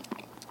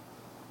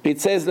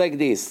 it says like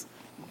this.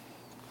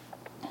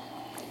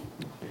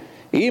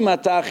 אם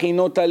אתה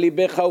הכינות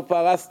ליבך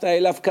ופרסת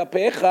אליו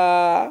כפיך,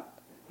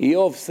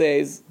 Iyov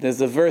says,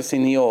 there's a verse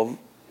in Iyov,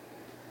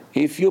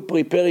 if you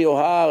prepare your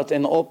heart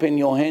and open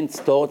your hands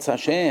towards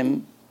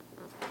Hashem,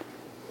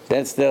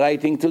 that's the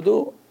right thing to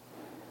do.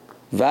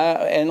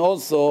 And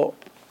also,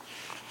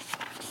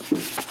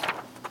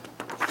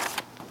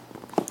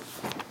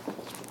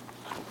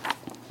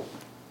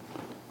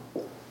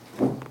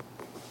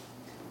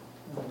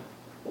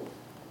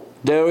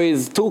 there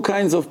is 2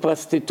 kinds of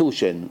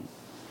prostitution.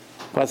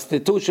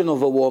 Prostitution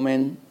of a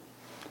woman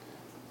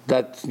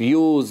that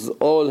use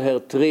all her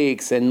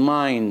tricks and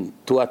mind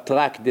to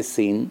attract the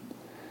sin,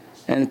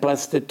 and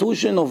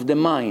prostitution of the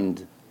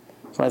mind,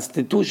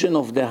 prostitution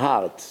of the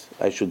heart,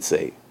 I should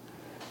say.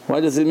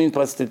 What does it mean,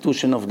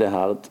 prostitution of the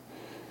heart?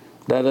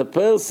 That a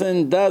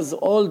person does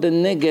all the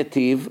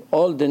negative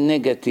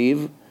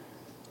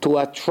to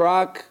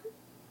attract,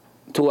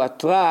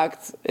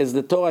 as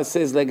the Torah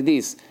says like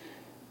this,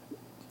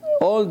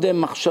 all the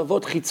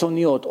machshavot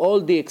chitzoniot,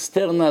 all the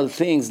external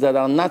things that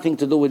are nothing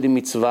to do with the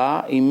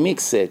mitzvah, he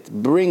mixes it,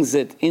 brings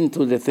it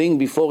into the thing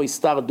before he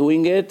starts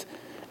doing it,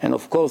 and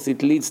of course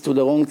it leads to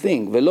the wrong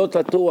thing. ולא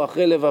תטורו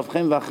אחרי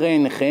לבבכם ואחרי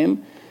עיניכם,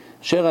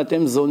 אשר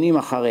אתם זונים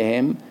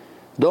אחריהם.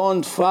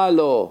 Don't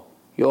follow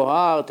your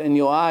heart and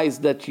your eyes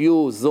that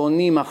you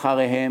zonim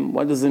acharehem.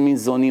 What does it mean,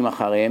 zonim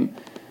acharehem?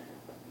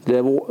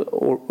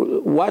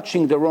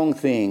 Watching the wrong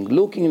thing,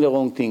 looking the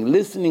wrong thing,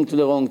 listening to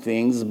the wrong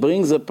things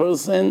brings a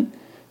person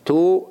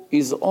to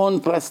his own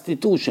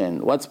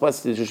prostitution. What's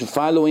prostitution?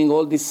 Following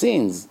all these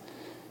sins.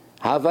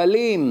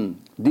 Havalim,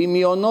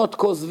 dimyonot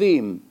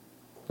kozvim,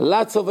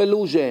 lots of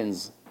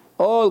illusions,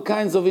 all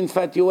kinds of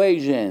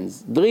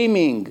infatuations,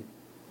 dreaming,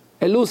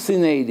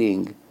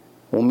 hallucinating.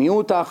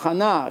 Umiut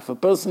ha'achana, if a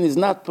person is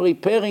not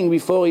preparing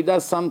before he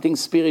does something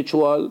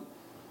spiritual,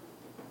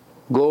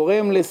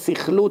 גורם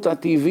לסכלות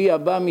הטבעי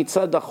הבא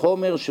מצד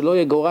החומר שלא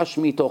יגורש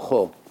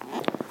מתוכו.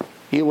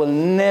 He will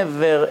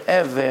never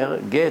ever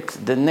get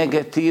the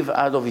negative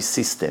out of his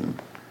system.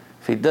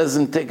 If he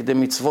doesn't take the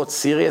mitzvot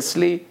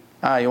seriously,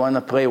 you want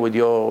to pray with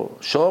your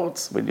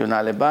shorts, with your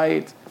nale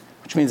bayit,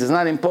 which means it's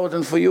not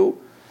important for you,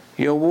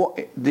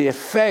 the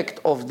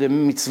effect of the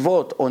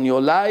mitzvot on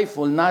your life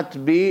will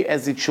not be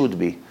as it should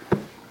be.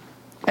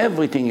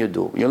 Everything you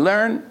do, you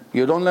learn,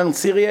 you don't learn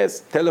serious,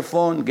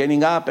 telephone,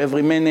 getting up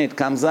every minute,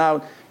 comes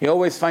out, you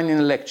always find in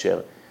a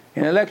lecture.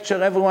 In a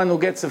lecture, everyone who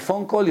gets a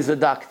phone call is a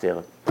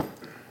doctor.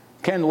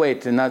 Can't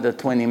wait another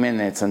 20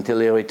 minutes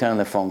until you return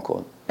the phone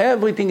call.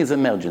 Everything is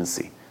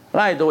emergency.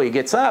 Right away, he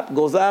gets up,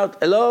 goes out,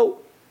 hello,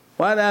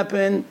 what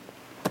happened?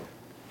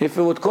 If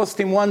it would cost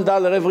him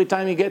 $1 every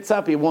time he gets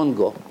up, he won't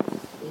go.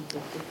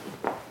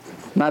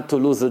 Not to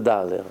lose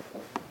 $1.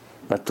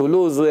 But to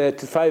lose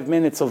 5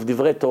 minutes of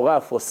divrei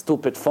Torah for a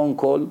stupid phone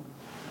call,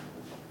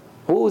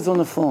 who's on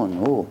the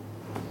phone?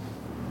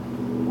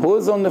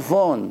 Who's on the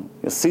phone?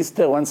 Your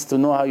sister wants to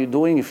know how you're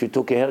doing, if you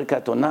took a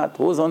haircut or not.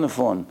 Who's on the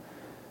phone?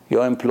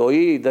 Your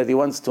employee that he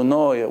wants to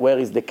know where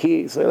is the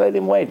key. So let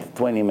him wait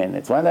 20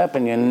 minutes. What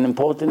happened? You're in an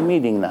important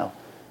meeting now.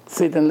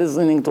 Sit and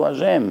listening to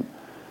Hashem.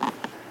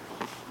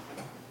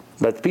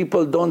 But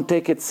people don't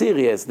take it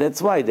serious.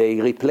 That's why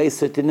they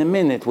replace it in a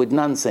minute with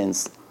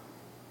nonsense.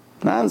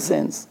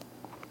 Nonsense.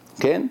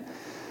 Okay?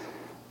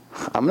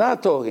 I'm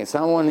not talking,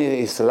 someone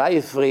is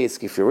life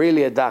risk, if you're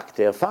really a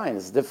doctor, fine,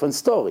 it's a different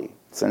story.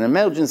 It's an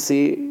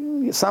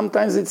emergency,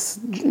 sometimes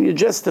you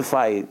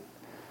justify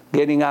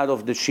getting out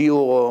of the shiur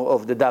or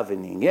of the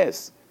davening,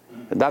 yes.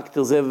 The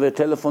doctors have a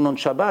telephone on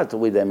Shabbat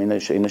with them in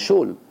a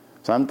shul.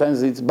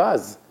 Sometimes it's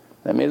buzz.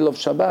 In the middle of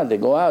Shabbat, they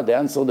go out, they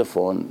answer the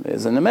phone.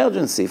 There's an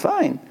emergency,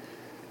 fine.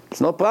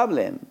 It's no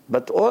problem.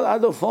 But all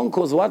other phone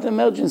calls, what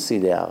emergency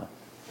they are?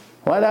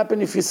 What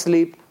happens if you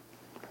sleep?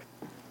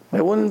 They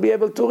wouldn't be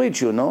able to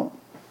reach you, no?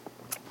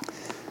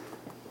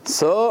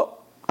 So,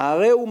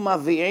 הרי הוא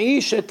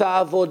מבאיש את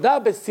העבודה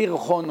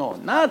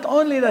בסרחונו. Not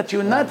only that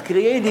you're not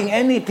creating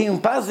anything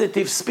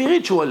positive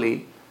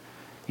spiritually,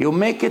 you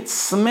make it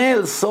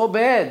smell so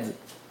bad.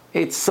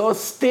 It's so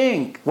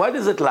stink. What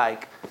is it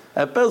like?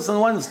 A person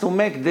wants to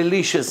make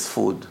delicious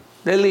food.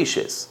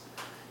 Delicious.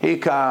 He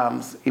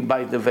comes, he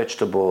buys the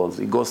vegetables,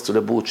 he goes to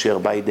the butcher,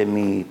 buys the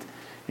meat,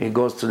 he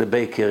goes to the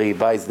bakery,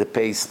 buys the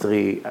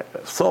pastry.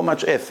 So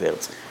much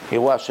effort. He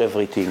wash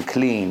everything,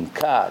 clean,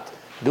 cut,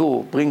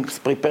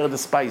 prepare the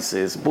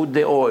spices, put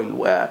the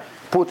oil,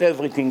 put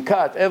everything,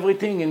 cut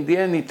everything. In the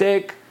end, he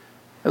take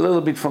a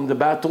little bit from the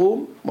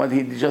bathroom, what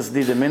he just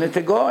did a minute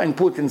ago, and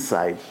put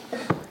inside.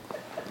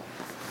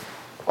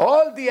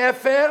 All the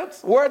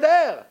efforts were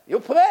there. You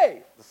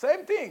pray. The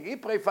same thing. He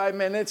pray 5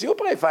 minutes, you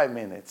pray 5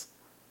 minutes.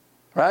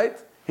 Right?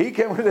 He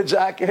came with a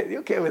jacket,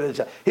 you came with a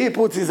jacket. He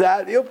puts his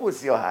hat, you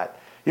put your hat.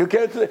 You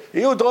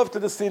drove to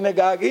the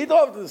synagogue, he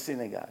drove to the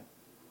synagogue.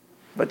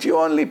 But you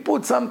only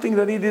put something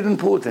that he didn't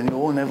put, and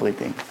you own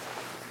everything.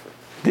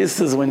 This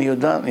is when you're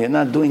done. You're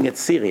not doing it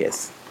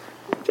serious.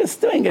 Just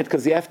doing it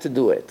because you have to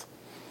do it.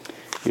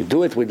 You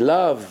do it with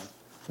love,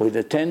 with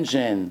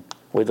attention,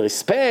 with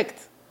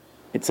respect.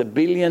 It's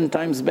 1,000,000,000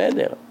 times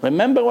better.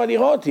 Remember what he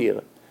wrote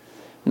here.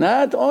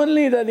 Not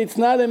only that it's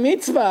not a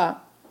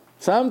mitzvah,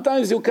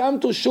 sometimes you come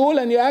to shul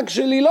and you're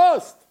actually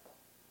lost.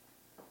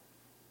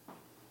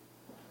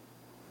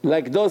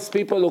 Like those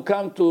people who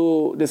come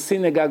to the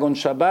synagogue on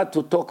Shabbat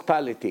to talk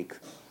politics.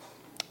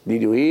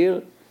 Did you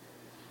hear?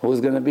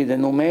 Who's going to be the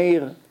new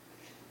mayor?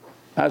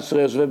 Asher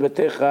Yoshvei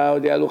Betecha,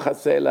 Od Ya'alu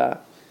Chasela.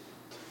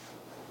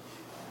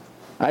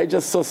 I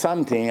just saw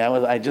something.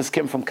 I just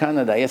came from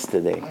Canada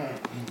yesterday.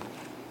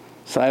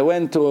 So I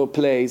went to a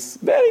place,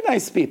 very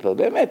nice people.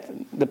 They met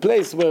the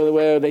place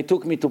where they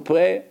took me to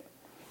pray.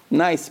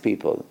 Nice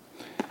people.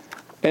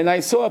 And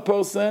I saw a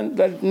person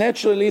that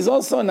naturally is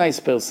also a nice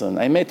person.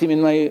 I met him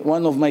in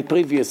one of my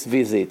previous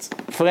visits.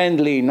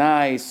 Friendly,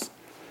 nice,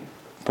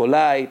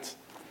 polite.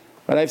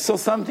 But I saw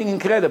something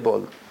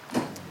incredible.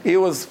 He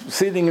was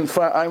sitting in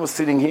front, I was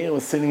sitting here, he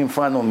was sitting in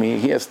front of me.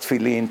 He has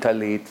tefillin,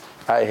 talit,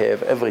 I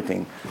have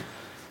everything.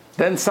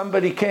 Then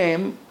somebody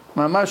came,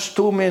 mamash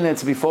 2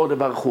 minutes before the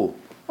Baruch Hu.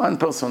 One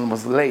person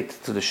was late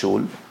to the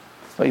shul.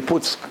 So he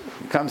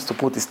comes to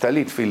put his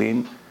talit,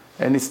 tefillin,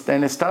 and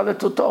he started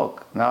to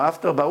talk. Now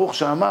after Baruch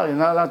She'amar, you're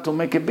not allowed to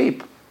make a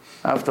beep.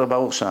 After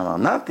Baruch She'amar,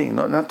 nothing,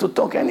 not to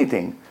talk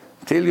anything.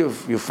 Till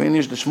you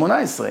finish the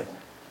Shmona Esrei.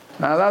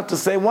 Not allowed to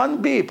say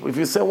one beep. If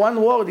you say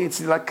one word, it's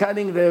like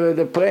cutting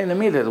the prayer in the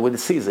middle with the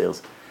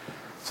scissors.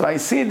 So I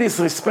see this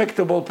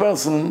respectable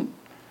person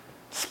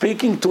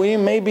speaking to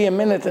him maybe 1.5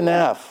 minutes.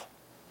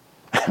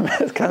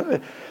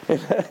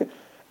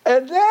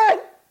 And then,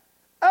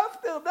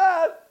 after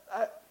that,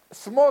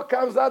 smoke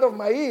comes out of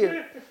my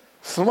ear.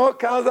 Smoke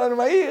comes out of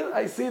my ear.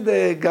 I see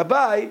the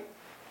Gabbai.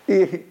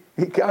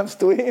 He comes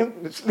to him.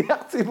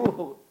 Shliach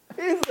Tzibur.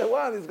 He's the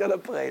one who's going to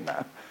pray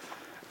now.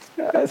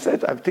 I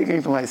said, I'm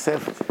thinking to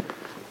myself,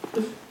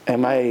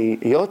 am I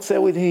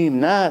yotze with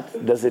him?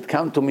 Not. Does it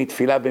come to me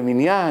tefillah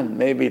b'minyan?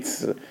 Maybe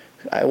it's,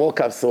 I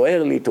woke up so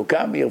early to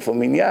come here for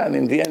minyan.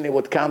 In the end, it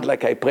would count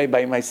like I pray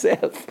by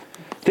myself.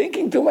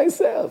 Thinking to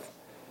myself,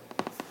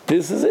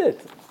 this is it.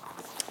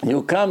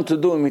 You come to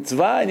do a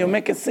mitzvah and you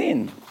make a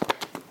sin.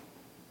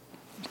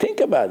 Think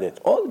about it.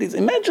 All this.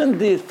 Imagine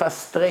the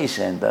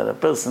frustration that a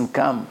person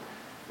come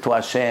to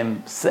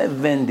Hashem.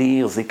 70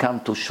 years he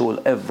come to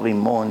shul every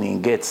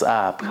morning, gets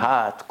up,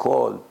 hot,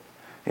 cold,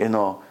 and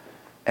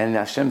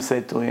Hashem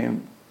said to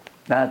him,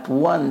 not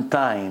one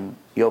time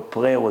your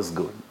prayer was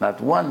good. Not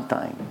one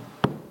time.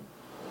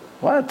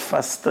 What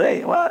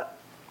frustration? What?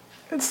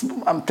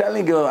 I'm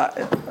telling you,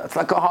 it's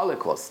like a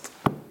Holocaust.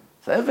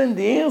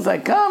 70 years, I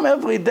come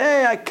every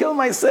day, I kill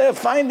myself,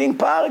 finding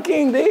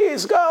parking,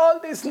 this, go, all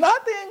this,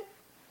 nothing.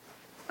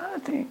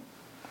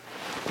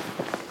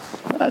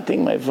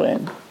 Nothing, my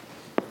friend.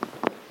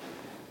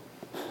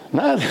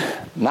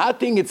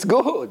 Nothing, it's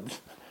good.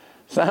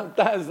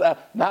 Sometimes,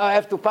 now I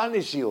have to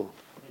punish you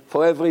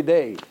for every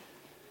day.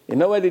 You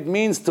know what it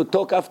means to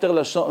talk after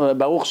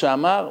Baruch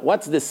She'amar?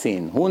 What's the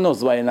sin? Who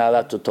knows why you're not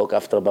allowed to talk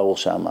after Baruch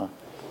She'amar?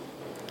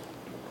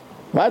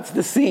 What's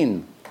the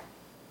sin?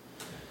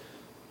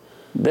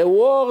 The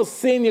worst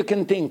sin you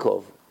can think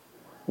of.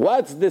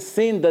 What's the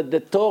sin that the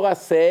Torah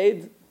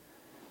said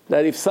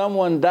that if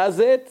someone does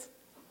it,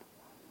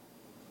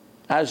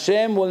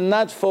 Hashem will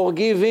not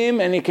forgive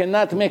him and he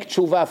cannot make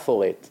tshuva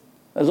for it?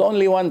 There's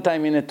only one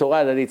time in the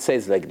Torah that it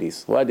says like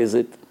this. What is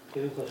it?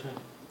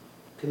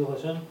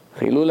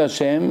 Chilul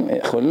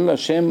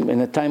Hashem,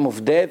 in a time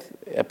of death,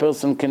 a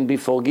person can be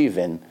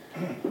forgiven.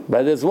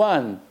 But there's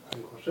one.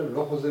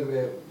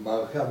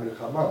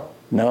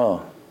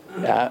 No.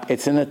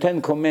 It's in the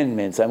 10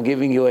 Commandments. I'm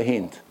giving you a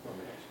hint.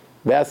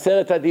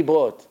 בעשרת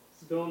הדיברות.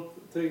 Don't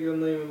take your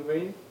name in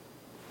vain.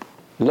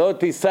 לא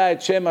תישא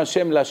את שם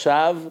השם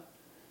לשווא.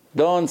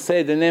 Don't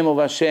say the name of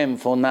Hashem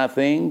for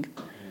nothing.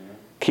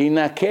 כי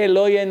נקה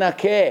לא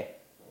ינקה.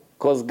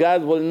 Because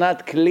God will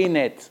not clean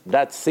it.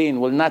 That sin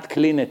will not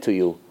clean it to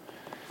you.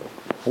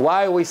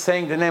 Why are we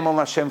saying the name of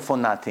Hashem for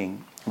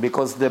nothing?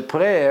 Because the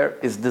prayer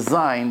is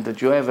designed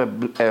that you have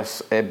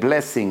a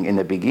blessing in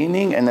the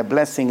beginning and a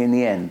blessing in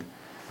the end.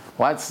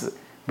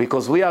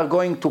 Because we are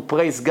going to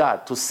praise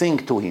God, to sing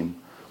to Him.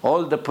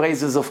 All the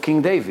praises of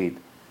King David.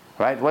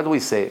 Right? What do we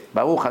say?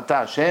 Baruch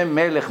atah Hashem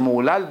melech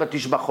me'ulal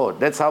b'tishbachot.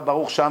 That's how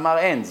Baruch She'amar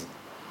ends.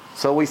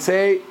 So we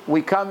say,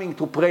 we're coming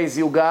to praise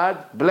you,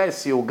 God.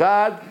 Bless you,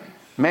 God.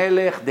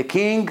 Melech, the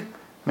King.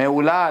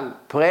 Me'ulal,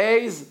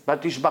 praise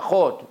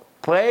b'tishbachot.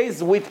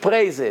 Praise with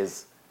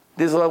praises.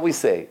 This is what we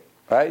say.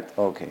 Right?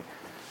 Okay.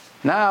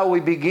 Now we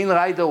begin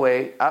right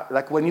away,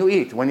 like when you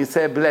eat. When you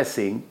say a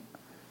blessing,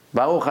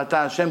 Baruch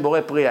atah Hashem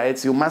borei pri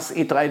ha'etz, you must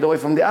eat right away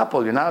from the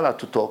apple. You're not allowed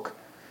to talk.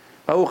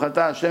 Baruch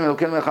atah Hashem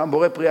Elokeinu melech haolam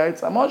borei pri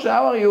ha'etz. Moshe,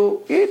 how are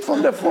you? Eat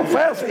from the food.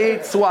 First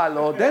eat,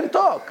 swallow, then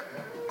talk.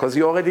 Because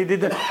you already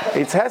did it.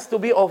 It has to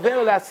be over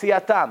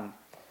la'asiyatam.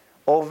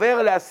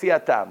 Over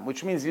la'asiyatam.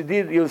 Which means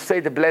you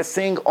say the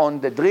blessing on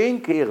the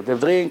drink. Here, the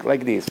drink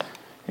like this.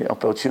 The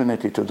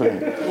opportunity to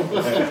drink.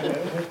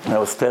 I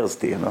was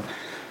thirsty,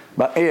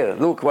 But here,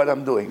 look what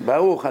I'm doing.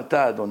 Baruch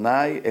atah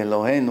Adonai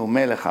Eloheinu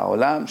melech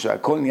haolam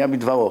she'akol niya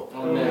bidvaro.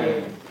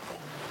 Amen.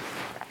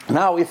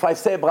 Now, if I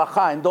say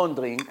bracha and don't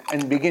drink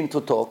and begin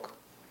to talk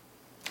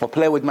or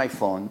play with my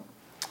phone,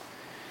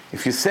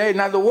 if you say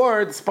another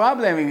words,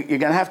 problem, you're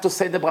going to have to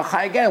say the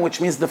bracha again,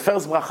 which means the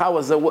first bracha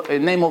was a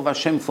name of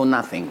Hashem for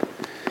nothing.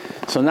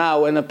 So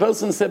now, when a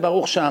person says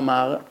Baruch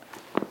She'amar,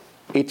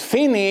 it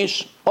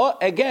finish,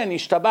 again,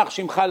 Ishtabach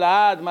Shimcha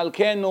La'ad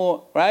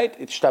Malkenu, right?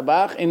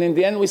 Ishtabach, and in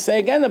the end we say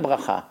again a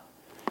bracha.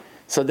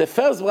 So the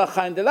first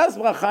bracha and the last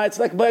bracha, it's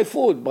like by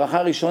food.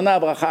 Bracha Rishona,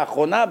 bracha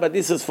Achrona, but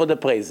this is for the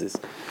praises.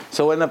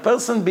 So when a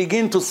person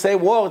begin to say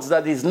words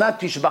that is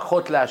not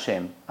Tishbachot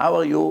LaHashem, how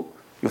are you?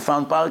 You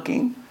found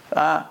parking?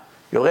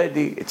 You're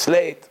ready, it's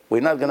late,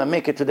 we're not going to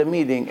make it to the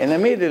meeting. In the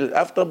middle,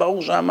 after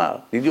Baruch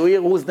She'amar, did you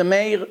hear who's the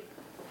mayor?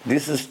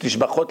 This is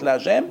Tishbachot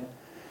LaHashem,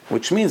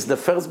 which means the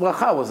first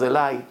bracha was a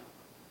lie.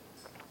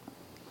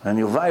 And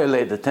you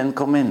violate the 10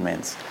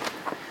 Commandments.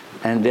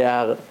 And there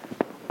are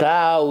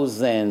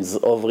thousands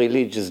of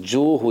religious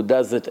Jews who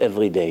does it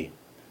every day.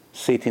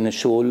 Sit in a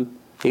shul,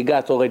 he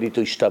got already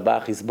to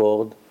Ishtabach, he's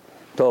bored,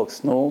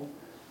 talks, no?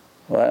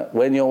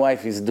 When your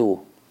wife is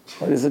due,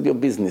 what is it your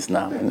business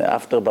now? And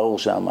after Baruch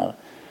She'amar,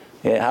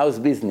 how's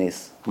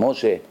business?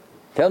 Moshe,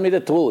 tell me the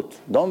truth.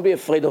 Don't be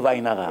afraid of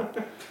Ayin Hara.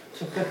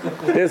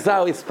 This is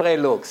how his prayer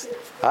looks.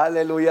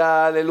 Hallelujah,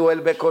 hallelujah,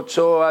 el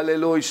bekodsho,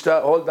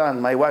 hallelujah. Hold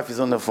on, my wife is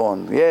on the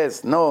phone.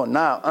 Yes, no,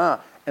 now,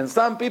 And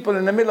some people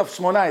in the middle of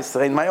Shmona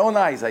Esrei, in my own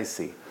eyes I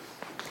see.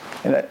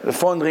 And the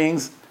phone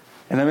rings,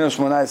 in the middle of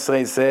Shmona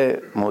Esrei say,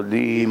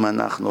 Modim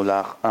anachnu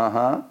lach.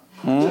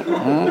 In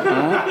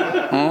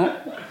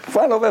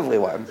front of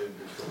everyone.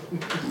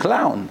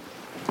 Clown.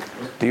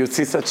 Do you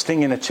see such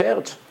thing in a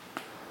church?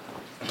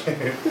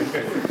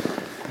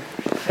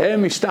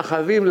 הם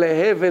משתחווים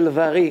להבל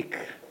וריק,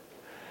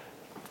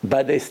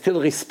 but they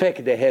still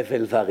respect the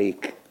הבל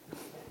וריק.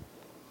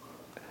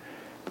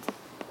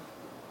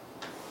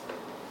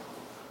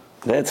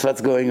 That's what's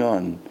going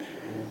on.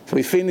 So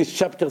we finished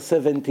chapter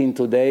 17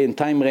 today, and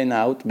time ran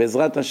out.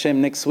 Bezrat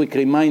Hashem, next week,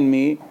 remind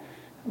me,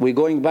 we're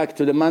going back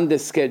to the Monday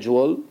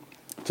schedule.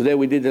 Today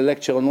we did a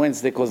lecture on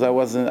Wednesday because I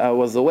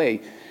was away.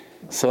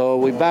 So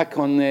we're back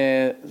on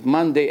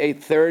Monday,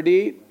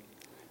 8:30,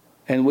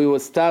 and we will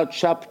start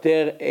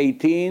chapter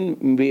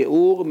 18,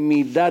 Bi'ur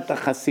Midat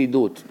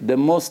HaChasidut, the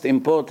most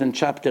important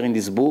chapter in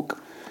this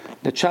book.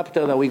 The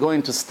chapter that we're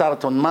going to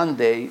start on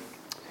Monday,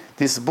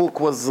 this book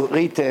was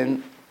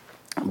written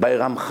by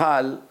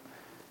Ramchal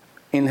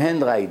in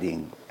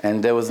handwriting,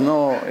 and it was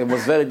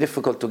very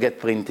difficult to get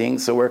printing,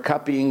 so we're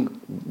copying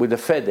with a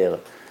feather,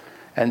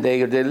 and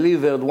they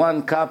delivered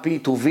one copy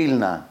to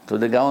Vilna, to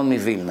the Gaon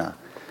Vilna,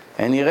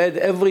 and he read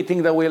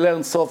everything that we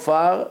learned so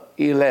far.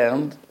 He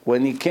learned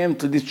when he came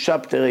to this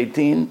chapter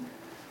 18,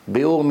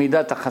 Bi'ur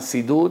Midat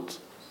HaChasidut.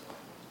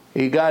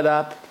 He got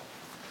up,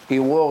 he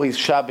wore his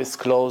Shabbos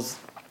clothes,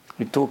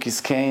 he took his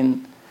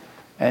cane,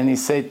 and he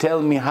said,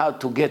 tell me how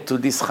to get to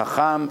this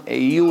Chacham. A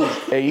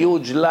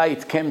huge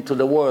light came to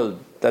the world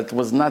that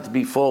was not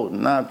before,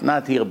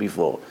 not here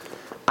before.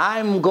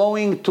 I'm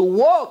going to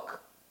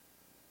walk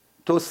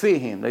to see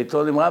him. They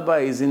told him,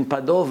 Rabbi, he's in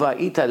Padova,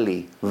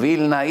 Italy,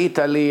 Vilna,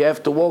 Italy, you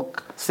have to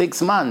walk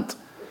 6 months.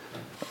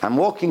 I'm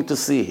walking to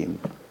see him.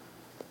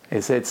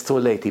 He said, it's too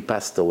late, he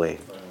passed away.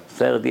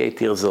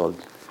 38 years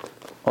old,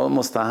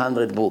 almost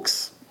 100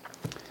 books.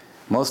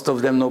 Most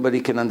of them nobody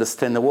can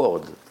understand a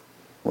word.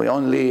 We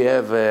only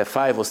have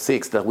 5 or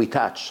 6 that we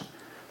touch.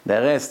 The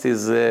rest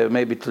is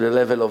maybe to the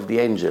level of the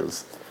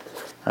angels.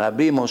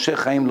 Rabbi Moshe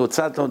Chaim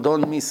Luzzatto,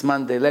 don't miss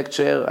Monday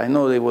lecture. I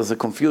know there was a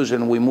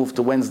confusion. We moved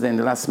to Wednesday in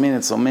the last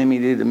minute, so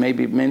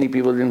maybe many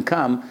people didn't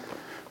come.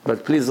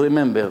 But please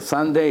remember,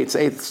 Sunday, it's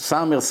 8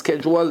 summer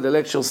schedule. The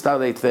lecture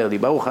starts 8:30.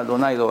 Baruch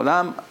Adonai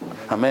L'olam.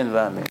 Amen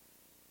v'amen.